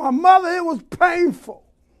lost my mother, it was painful.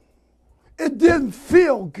 It didn't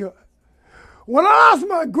feel good. When I lost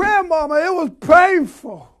my grandmama, it was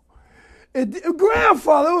painful.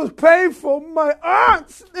 Grandfather, it was painful. My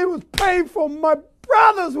aunts, it was painful. My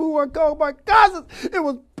brothers who were called my cousins, it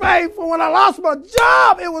was painful. When I lost my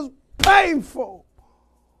job, it was painful.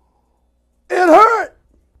 It hurt.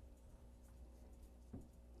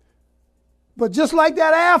 But just like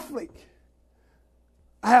that athlete,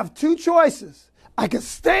 I have two choices. I can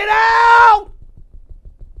stay down,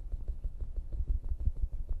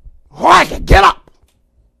 or I can get up.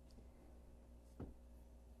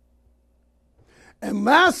 And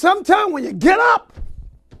man, sometimes when you get up,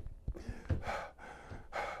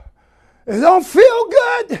 it don't feel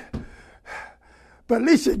good, but at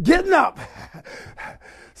least you're getting up.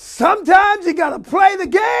 Sometimes you got to play the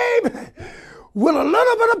game with a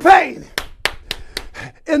little bit of pain.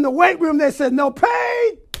 In the weight room, they said, no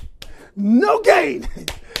pain, no gain.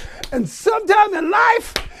 And sometimes in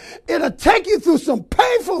life, it'll take you through some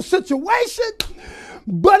painful situation.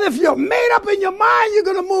 But if you're made up in your mind, you're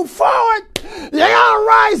going to move forward, you got to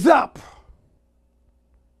rise up.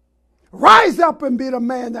 Rise up and be the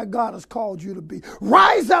man that God has called you to be.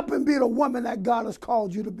 Rise up and be the woman that God has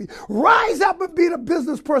called you to be. Rise up and be the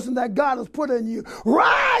business person that God has put in you.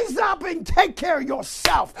 Rise up and take care of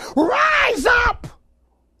yourself. Rise up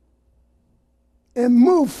and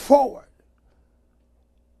move forward.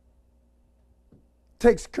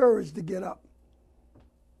 Takes courage to get up.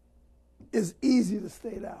 It's easy to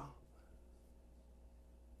stay down.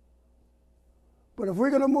 But if we're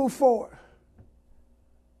going to move forward,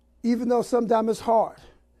 even though sometimes it's hard,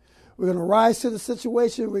 we're going to rise to the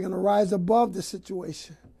situation. We're going to rise above the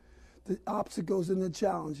situation, the obstacles and the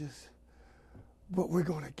challenges. But we're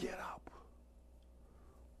going to get up.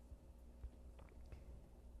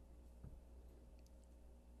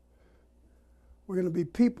 We're going to be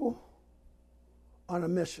people on a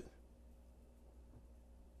mission.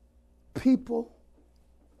 People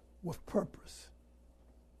with purpose.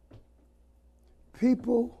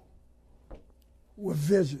 People with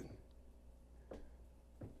vision.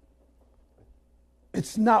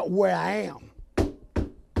 It's not where I am.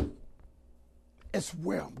 It's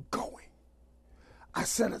where I'm going. I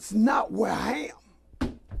said it's not where I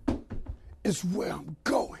am. It's where I'm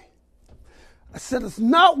going. I said it's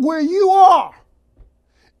not where you are.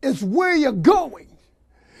 It's where you're going.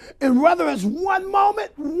 And whether it's one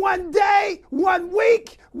moment, one day, 1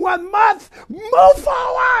 week, 1 month, move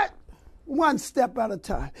forward one step at a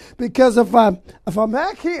time. Because if I'm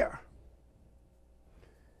back here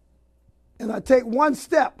and I take one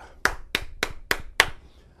step,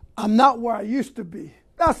 I'm not where I used to be.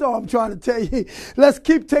 That's all I'm trying to tell you. Let's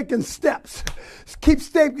keep taking steps. Keep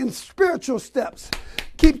taking spiritual steps.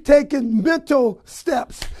 Keep taking mental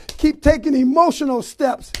steps. Keep taking emotional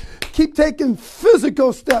steps. Keep taking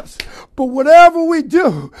physical steps. But whatever we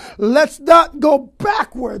do, let's not go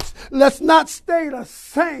backwards. Let's not stay the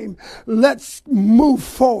same. Let's move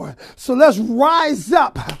forward. So let's rise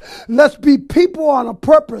up. Let's be people on a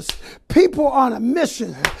purpose. People on a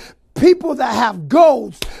mission. People that have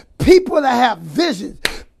goals. People that have visions.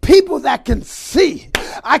 People that can see.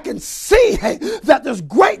 I can see that there's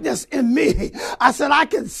greatness in me. I said, I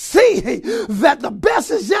can see that the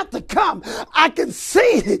best is yet to come. I can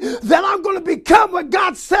see that I'm going to become what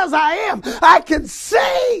God says I am. I can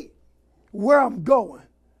see where I'm going.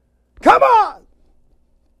 Come on.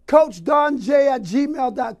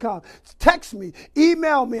 CoachDonJ@gmail.com. Text me.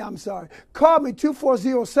 Email me, Call me,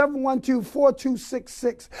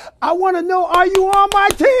 240-712-4266. I want to know, are you on my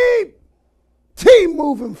team? Team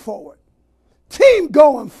moving forward. Team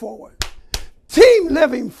going forward. Team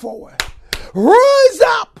living forward. Rise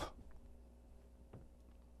up.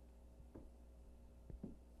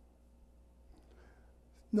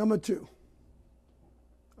 Number 2.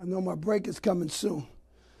 I know my break is coming soon.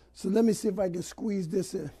 So let me see if I can squeeze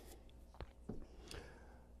this in.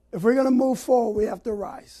 If we're going to move forward, we have to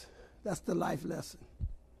rise. That's the life lesson.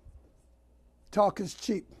 Talk is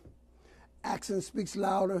cheap. Action speaks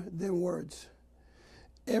louder than words.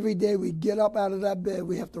 Every day we get up out of that bed,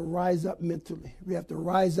 we have to rise up mentally. We have to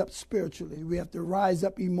rise up spiritually. We have to rise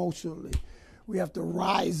up emotionally. We have to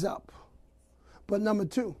rise up. But number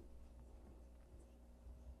 2,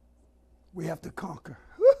 we have to conquer.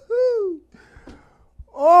 Woo-hoo!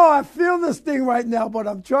 Oh, I feel this thing right now, but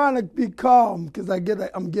I'm trying to be calm because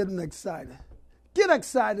I'm getting excited. Get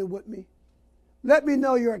excited with me. Let me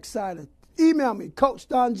know you're excited. Email me,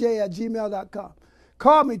 CoachDonJ@gmail.com.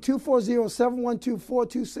 Call me,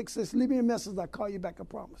 240-712-4266. Leave me a message. I'll call you back, I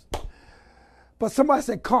promise. But somebody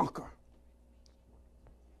said conquer.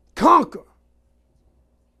 Conquer.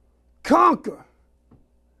 Conquer.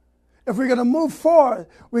 If we're going to move forward,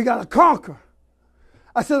 we got to conquer.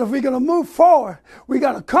 I said, if we're going to move forward, we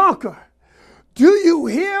got to conquer. Do you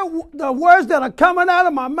hear the words that are coming out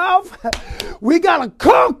of my mouth? We got to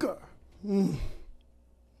conquer.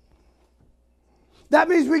 That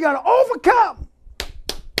means we got to overcome.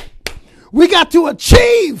 We got to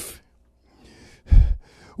achieve.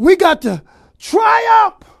 We got to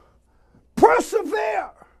triumph.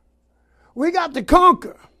 Persevere. We got to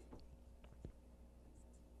conquer.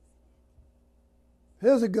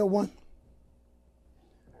 Here's a good one.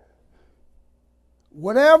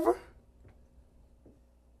 Whatever,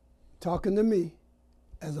 talking to me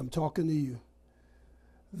as I'm talking to you,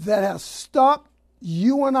 that has stopped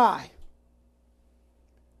you and I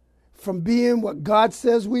from being what God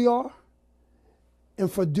says we are and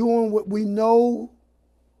for doing what we know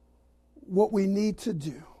what we need to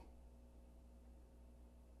do.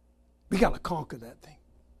 We got to conquer that thing.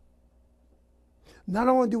 Not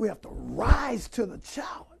only do we have to rise to the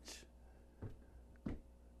challenge,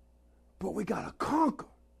 but we got to conquer.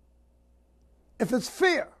 If it's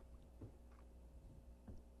fear,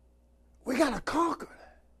 we got to conquer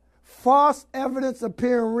that. False evidence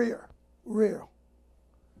appearing real.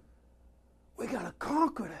 We got to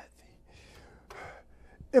conquer that thing.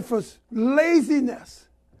 If it's laziness,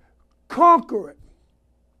 conquer it.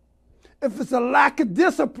 If it's a lack of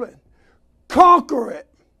discipline, conquer it.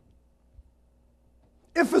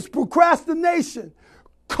 If it's procrastination,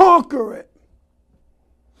 conquer it.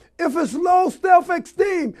 If it's low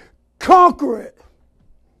self-esteem, conquer it.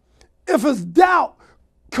 If it's doubt,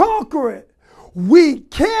 conquer it. We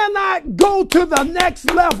cannot go to the next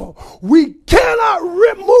level. We cannot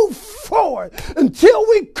move forward until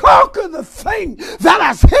we conquer the thing that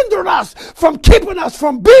has hindered us from keeping us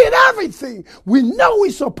from being everything we know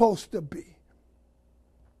we're supposed to be.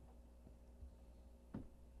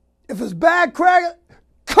 If it's bad credit,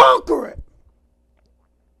 conquer it.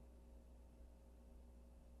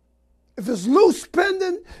 If it's loose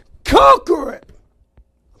spending, conquer it.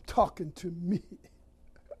 I'm talking to me.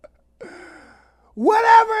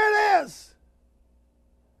 Whatever it is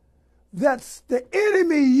that the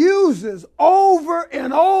enemy uses over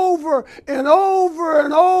and over and over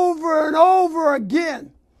and over and over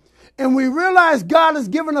again, and we realize God has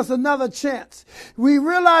given us another chance. We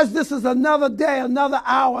realize this is another day, another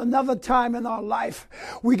hour, another time in our life.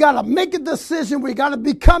 We got to make a decision. We got to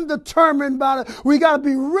become determined about it. We got to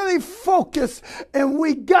be really focused, and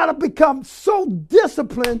we got to become so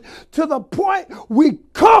disciplined to the point we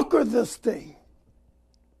conquer this thing.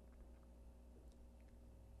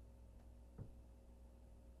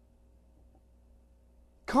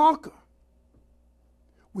 Conquer.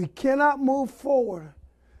 We cannot move forward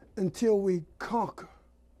until we conquer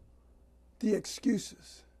the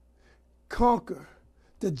excuses, conquer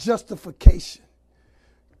the justification,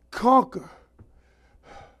 conquer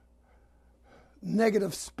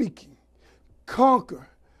negative speaking, conquer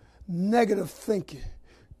negative thinking,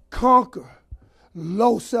 conquer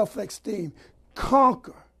low self-esteem,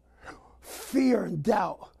 conquer fear and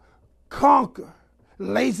doubt, conquer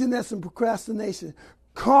laziness and procrastination,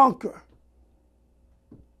 conquer.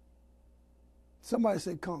 Somebody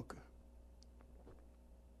say conquer.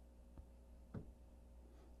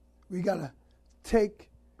 We got to take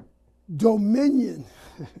dominion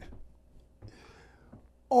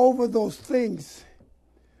over those things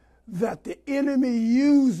that the enemy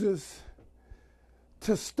uses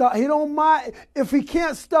to stop. He don't mind if he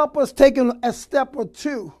can't stop us taking a step or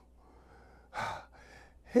two.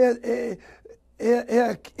 He'll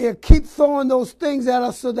keep throwing those things at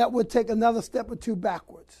us so that we'll take another step or two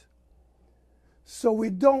backwards. so we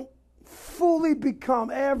don't fully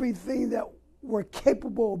become everything that we're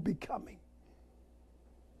capable of becoming.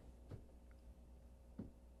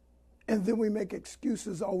 And then we make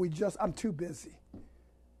excuses, I'm too busy.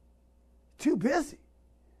 Too busy?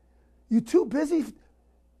 You too busy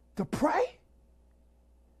to pray?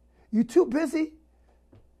 You too busy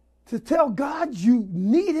to tell God you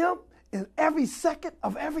need him in every second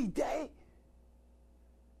of every day?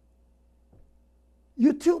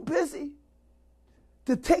 You're too busy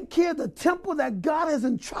to take care of the temple that God has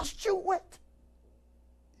entrusted you with?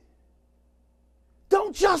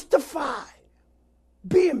 Don't justify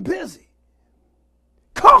being busy.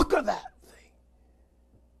 Conquer that thing.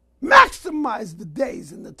 Maximize the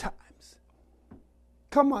days and the times.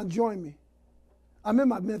 Come on, join me. I'm in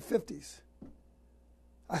my mid-50s.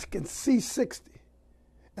 I can see 60.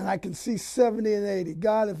 And I can see 70 and 80.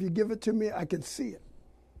 God, if you give it to me, I can see it.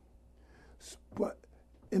 But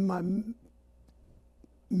in my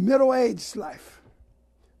middle-aged life,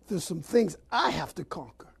 there's some things I have to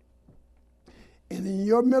conquer. And in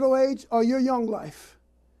your middle age or your young life,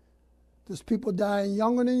 there's people dying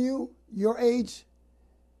younger than you, your age,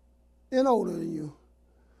 and older than you.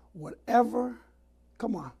 Whatever,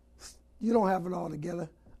 come on, you don't have it all together.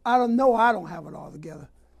 I don't have it all together.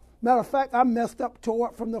 Matter of fact, I'm messed up, tore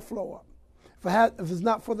up from the floor up. If it's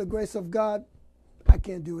not for the grace of God, I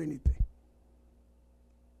can't do anything.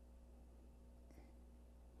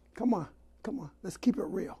 Come on, let's keep it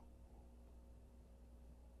real.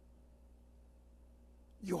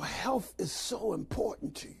 Your health is so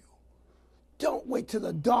important to you. Don't wait till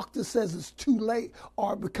the doctor says it's too late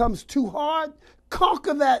or it becomes too hard.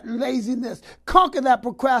 Conquer that laziness. Conquer that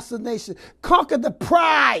procrastination. Conquer the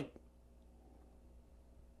pride.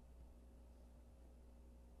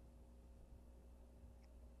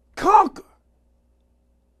 Conquer.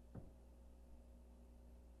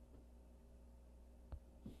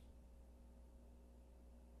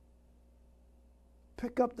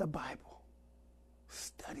 Pick up the Bible.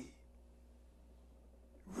 Study.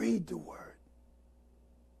 Read the Word.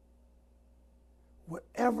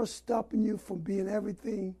 Whatever's stopping you from being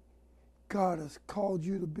everything God has called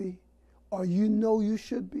you to be, or you know you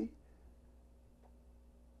should be,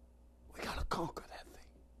 we got to conquer that thing.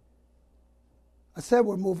 I said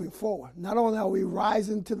we're moving forward. Not only are we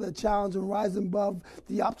rising to the challenge and rising above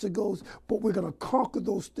the obstacles, but we're going to conquer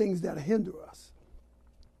those things that hinder us.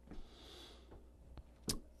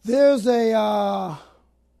 There's a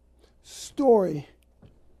story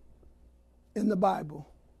in the Bible.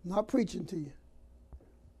 I'm not preaching to you.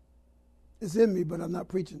 It's in me, but I'm not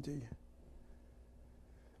preaching to you.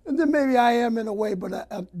 And then maybe I am in a way, but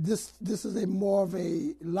this is a more of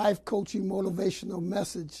a life coaching, motivational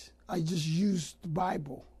message. I just used the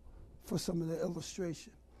Bible for some of the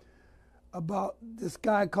illustration about this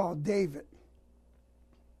guy called David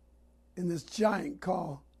and this giant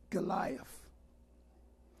called Goliath.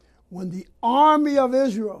 When the army of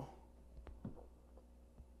Israel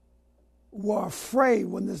were afraid,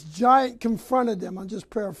 when this giant confronted them, I'm just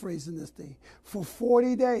paraphrasing this thing, for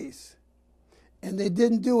 40 days, and they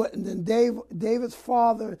didn't do it. And then David's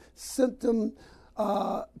father sent them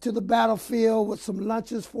to the battlefield with some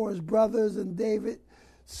lunches for his brothers, and David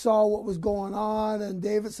saw what was going on, and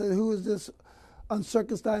David said, "Who is this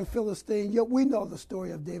uncircumcised Philistine?" Yeah, we know the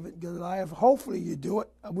story of David and Goliath. Hopefully you do it.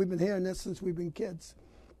 We've been hearing this since we've been kids.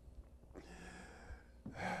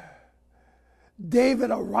 David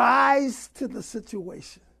arise to the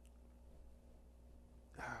situation.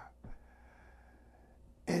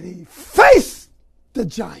 And he faced the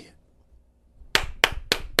giant.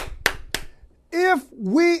 If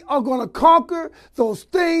we are going to conquer those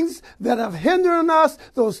things that have hindered us,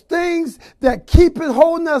 those things that keep it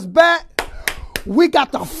holding us back, we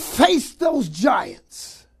got to face those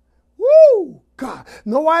giants. Woo! God.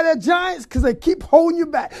 Know why they're giants? Because they keep holding you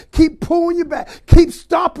back, keep pulling you back, keep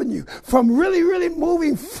stopping you from really, really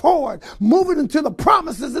moving forward, moving into the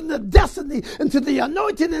promises and the destiny, into the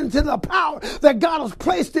anointing, into the power that God has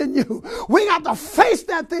placed in you. We got to face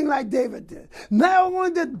that thing like David did. Not only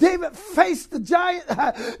did David face the giant,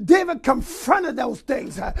 David confronted those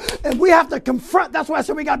things. And we have to confront. That's why I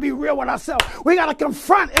said we got to be real with ourselves. We got to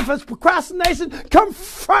confront. If it's procrastination,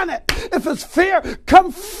 confront it. If it's fear,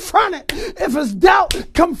 confront it. If it's doubt,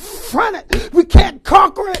 confront it. We can't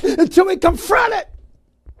conquer it until we confront it.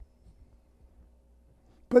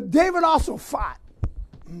 But David also fought.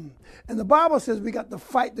 And the Bible says we got to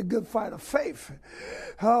fight the good fight of faith.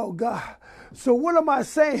 Oh, God. So what am I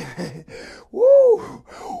saying? Woo.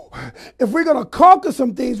 If we're going to conquer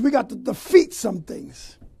some things, we got to defeat some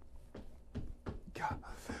things. God.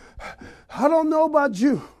 I don't know about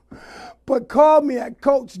you, But call me at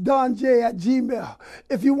CoachDonJ@gmail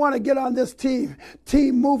if you want to get on this team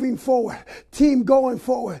moving forward, team going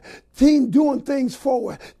forward, team doing things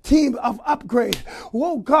forward, team of upgrade.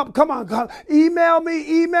 Whoa, come on. Email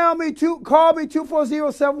me, call me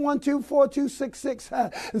 240-712-4266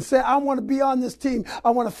 and say, I want to be on this team.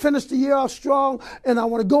 I want to finish the year off strong, and I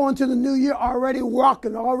want to go into the new year already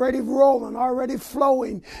rocking, already rolling, already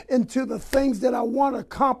flowing into the things that I want to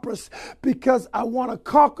accomplish, because I want to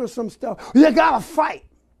conquer some stuff. You got to fight.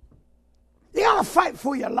 You got to fight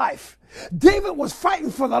for your life. David was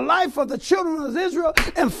fighting for the life of the children of Israel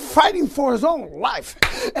and fighting for his own life.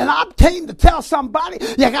 And I came to tell somebody,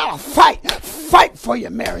 you got to fight. Fight for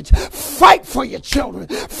your marriage. Fight for your children.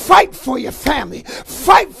 Fight for your family.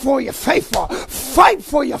 Fight for your faith walk. Fight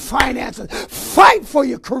for your finances. Fight for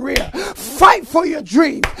your career. Fight for your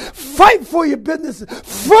dreams. Fight for your business.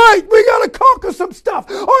 Fight. We got to conquer some stuff.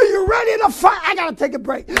 Are you ready to fight? I got to take a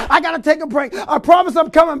break. I promise I'm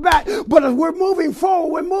coming back. But as we're moving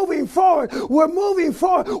forward, we're moving forward.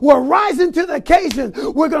 We're rising to the occasion.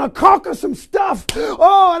 We're going to conquer some stuff.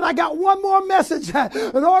 Oh, and I got one more message.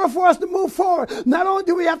 In order for us to move forward, not only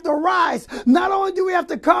do we have to rise, not only do we have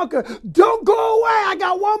to conquer, don't go away. I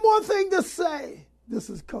got one more thing to say. This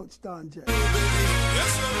is Coach Don J.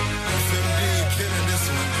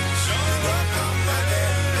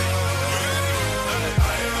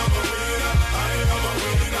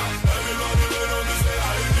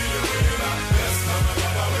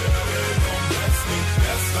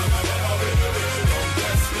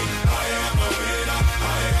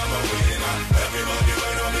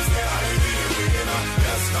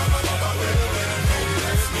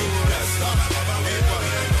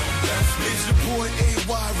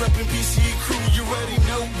 Reppin' PC crew, you already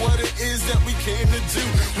know what it is that we came to do.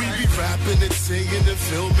 We be rapping and singing and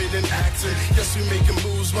filming and acting. Yes, we making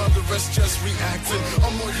moves while the rest just reacting.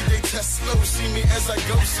 I'm on you, they test slow, see me as I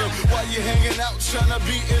go. So while you hanging out, trying to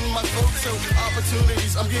be in my photo.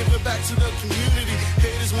 Opportunities, I'm giving back to the community.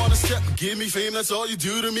 Haters wanna step, give me fame, that's all you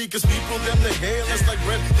do to me. Cause people, them, they hail us like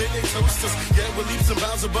bread, they toast us. Yeah, we're leaps and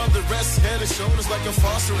bounds above the rest. Head and shoulders like a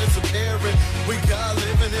foster, it's a parent. We got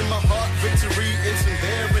living in my heart, victory, it's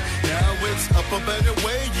inherent. Now it's up and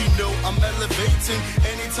away, you know I'm elevating.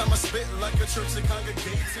 Anytime I spit like a church and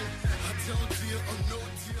congregating, I don't deal or no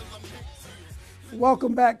deal, I make deals.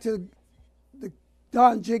 Welcome back to the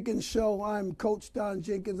Don Jenkins Show. I'm Coach Don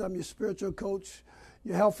Jenkins. I'm your spiritual coach,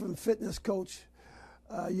 your health and fitness coach,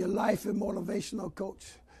 your life and motivational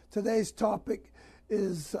coach. Today's topic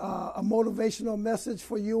is a motivational message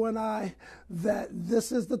for you and I, that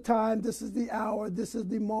this is the time, this is the hour, this is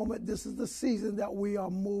the moment, this is the season that we are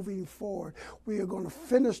moving forward. We are going to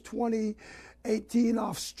finish 2018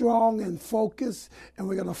 off strong and focused, and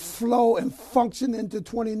we're going to flow and function into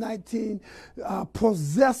 2019,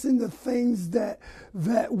 possessing the things that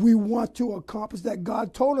we want to accomplish, that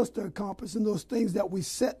God told us to accomplish, and those things that we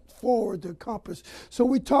set forward to accomplish. So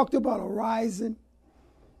we talked about arising.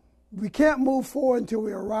 We can't move forward until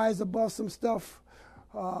we arise above some stuff.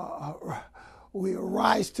 We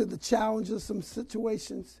arise to the challenges, some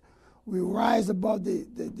situations. We rise above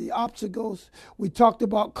the obstacles. We talked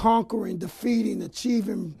about conquering, defeating,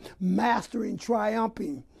 achieving, mastering,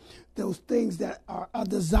 triumphing, those things that are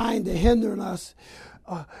designed to hinder us.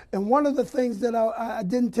 And one of the things that I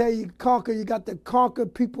didn't tell you, conquer, you got to conquer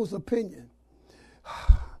people's opinion.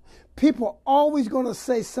 People are always going to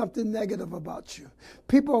say something negative about you.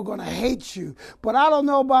 People are going to hate you. But I don't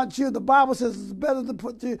know about you. The Bible says it's better to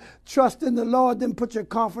put your trust in the Lord than put your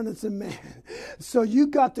confidence in man. So you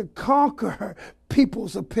got to conquer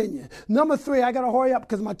people's opinion. Number 3, I got to hurry up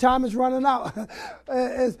because my time is running out.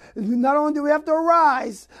 Not only do we have to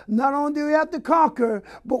arise, not only do we have to conquer,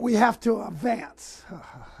 but we have to advance.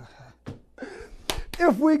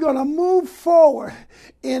 If we're going to move forward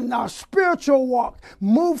in our spiritual walk,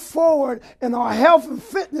 move forward in our health and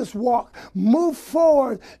fitness walk, move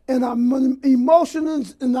forward in our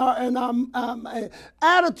emotions, in our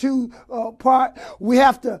attitude part, we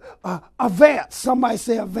have to advance. Somebody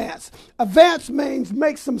say advance. Advance means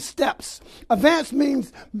make some steps. Advance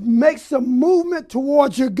means make some movement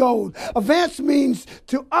towards your goal. Advance means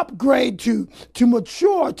to upgrade, to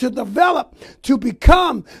mature, to develop, to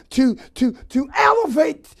become, to elevate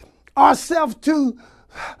ourselves to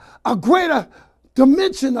a greater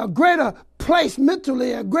dimension, a greater place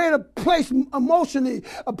mentally, a greater place emotionally,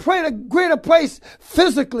 a greater place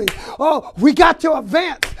physically. Oh, we got to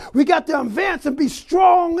advance. We got to advance and be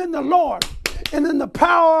strong in the Lord and in the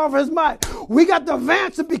power of his might. We got to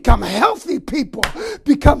advance and become healthy people,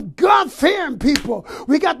 become God-fearing people.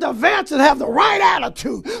 We got to advance and have the right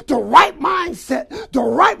attitude, the right mindset, the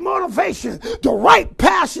right motivation, the right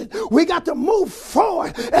passion. We got to move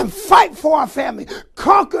forward and fight for our family,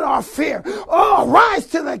 conquer our fear. Oh, rise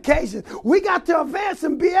to the occasion. We got to advance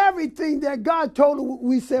and be everything that God told us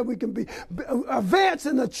we said we can be. Advance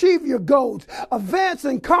and achieve your goals. Advance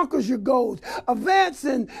and conquer your goals. Advance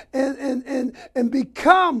and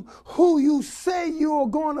become who you say you are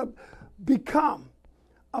going to become.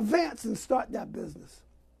 Advance and start that business.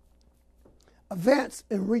 Advance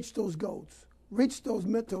and reach those goals. Reach those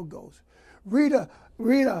mental goals. Read a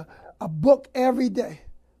book every day.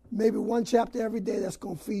 Maybe one chapter every day that's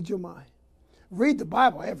going to feed your mind. Read the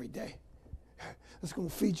Bible every day. That's going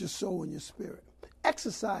to feed your soul and your spirit.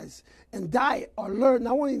 Exercise and diet or learn.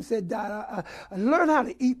 I won't even say diet. Learn how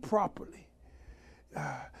to eat properly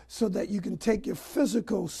so that you can take your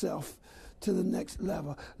physical self to the next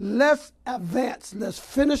level. Let's advance. Let's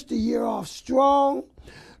finish the year off strong.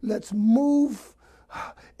 Let's move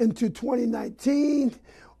into 2019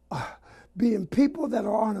 being people that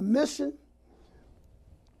are on a mission,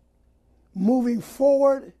 moving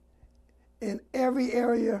forward in every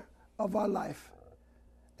area of our life.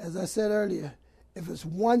 As I said earlier, if it's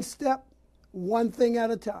one step, one thing at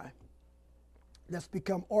a time, let's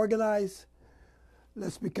become organized,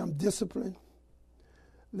 let's become disciplined,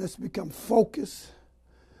 let's become focused,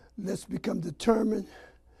 let's become determined,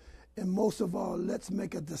 and most of all, let's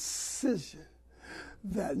make a decision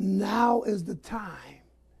that now is the time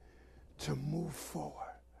to move forward.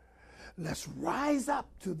 Let's rise up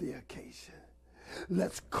to the occasion.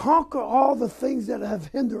 Let's conquer all the things that have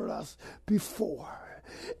hindered us before.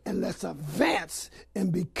 And let's advance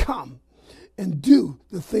and become and do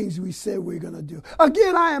the things we said we're going to do.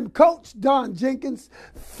 Again, I am Coach Don Jenkins.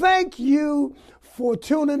 Thank you for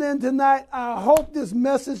tuning in tonight. I hope this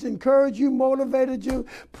message encouraged you, motivated you.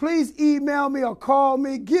 Please email me or call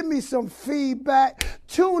me. Give me some feedback.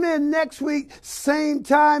 Tune in next week, same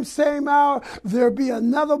time, same hour. There'll be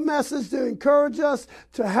another message to encourage us,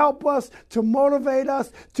 to help us, to motivate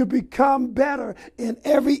us, to become better in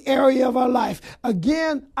every area of our life.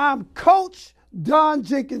 Again, I'm Coach Don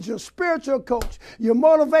Jenkins, your spiritual coach, your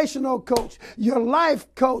motivational coach, your life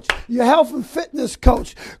coach, your health and fitness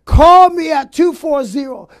coach. Call me at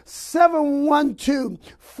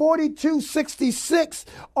 240-712-4266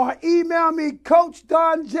 or email me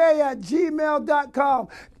CoachDonJ@gmail.com.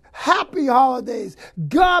 Happy holidays.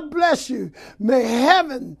 God bless you. May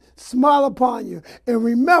heaven smile upon you. And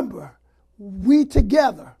remember, we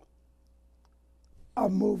together are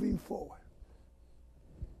moving forward.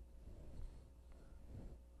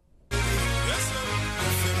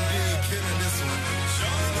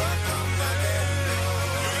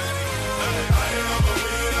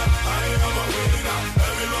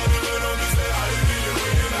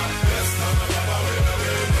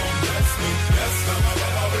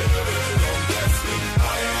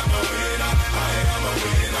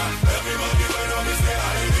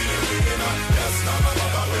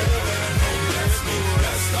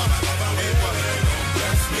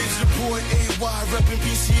 Reppin'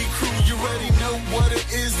 BC crew, you already know what it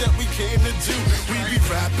is that we came to do. We be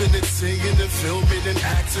rapping and singing and filming and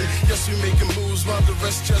acting. Yes, we making moves while the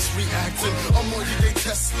rest just reacting. I'm on you, they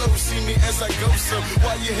test slow, see me as I go. So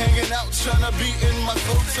while you hanging out, trying to be in my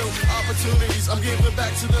photo. Opportunities, I'm giving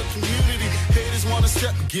back to the community. Haters wanna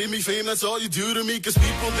step, give me fame, that's all you do to me. Cause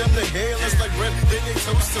people, them, they hail us like bread, then they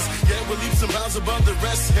toast us. Yeah, we're leaps and bounds above the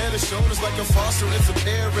rest. Head and shoulders like a foster, it's a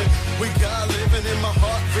parent. We got living in my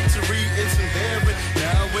heart, victory, it's inherent.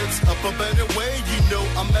 Now it's up and away, you know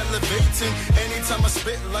I'm elevating. Anytime I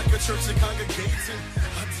spit like a church and congregating.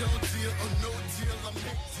 I don't deal or no deal, I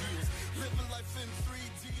make deals. Living life in free.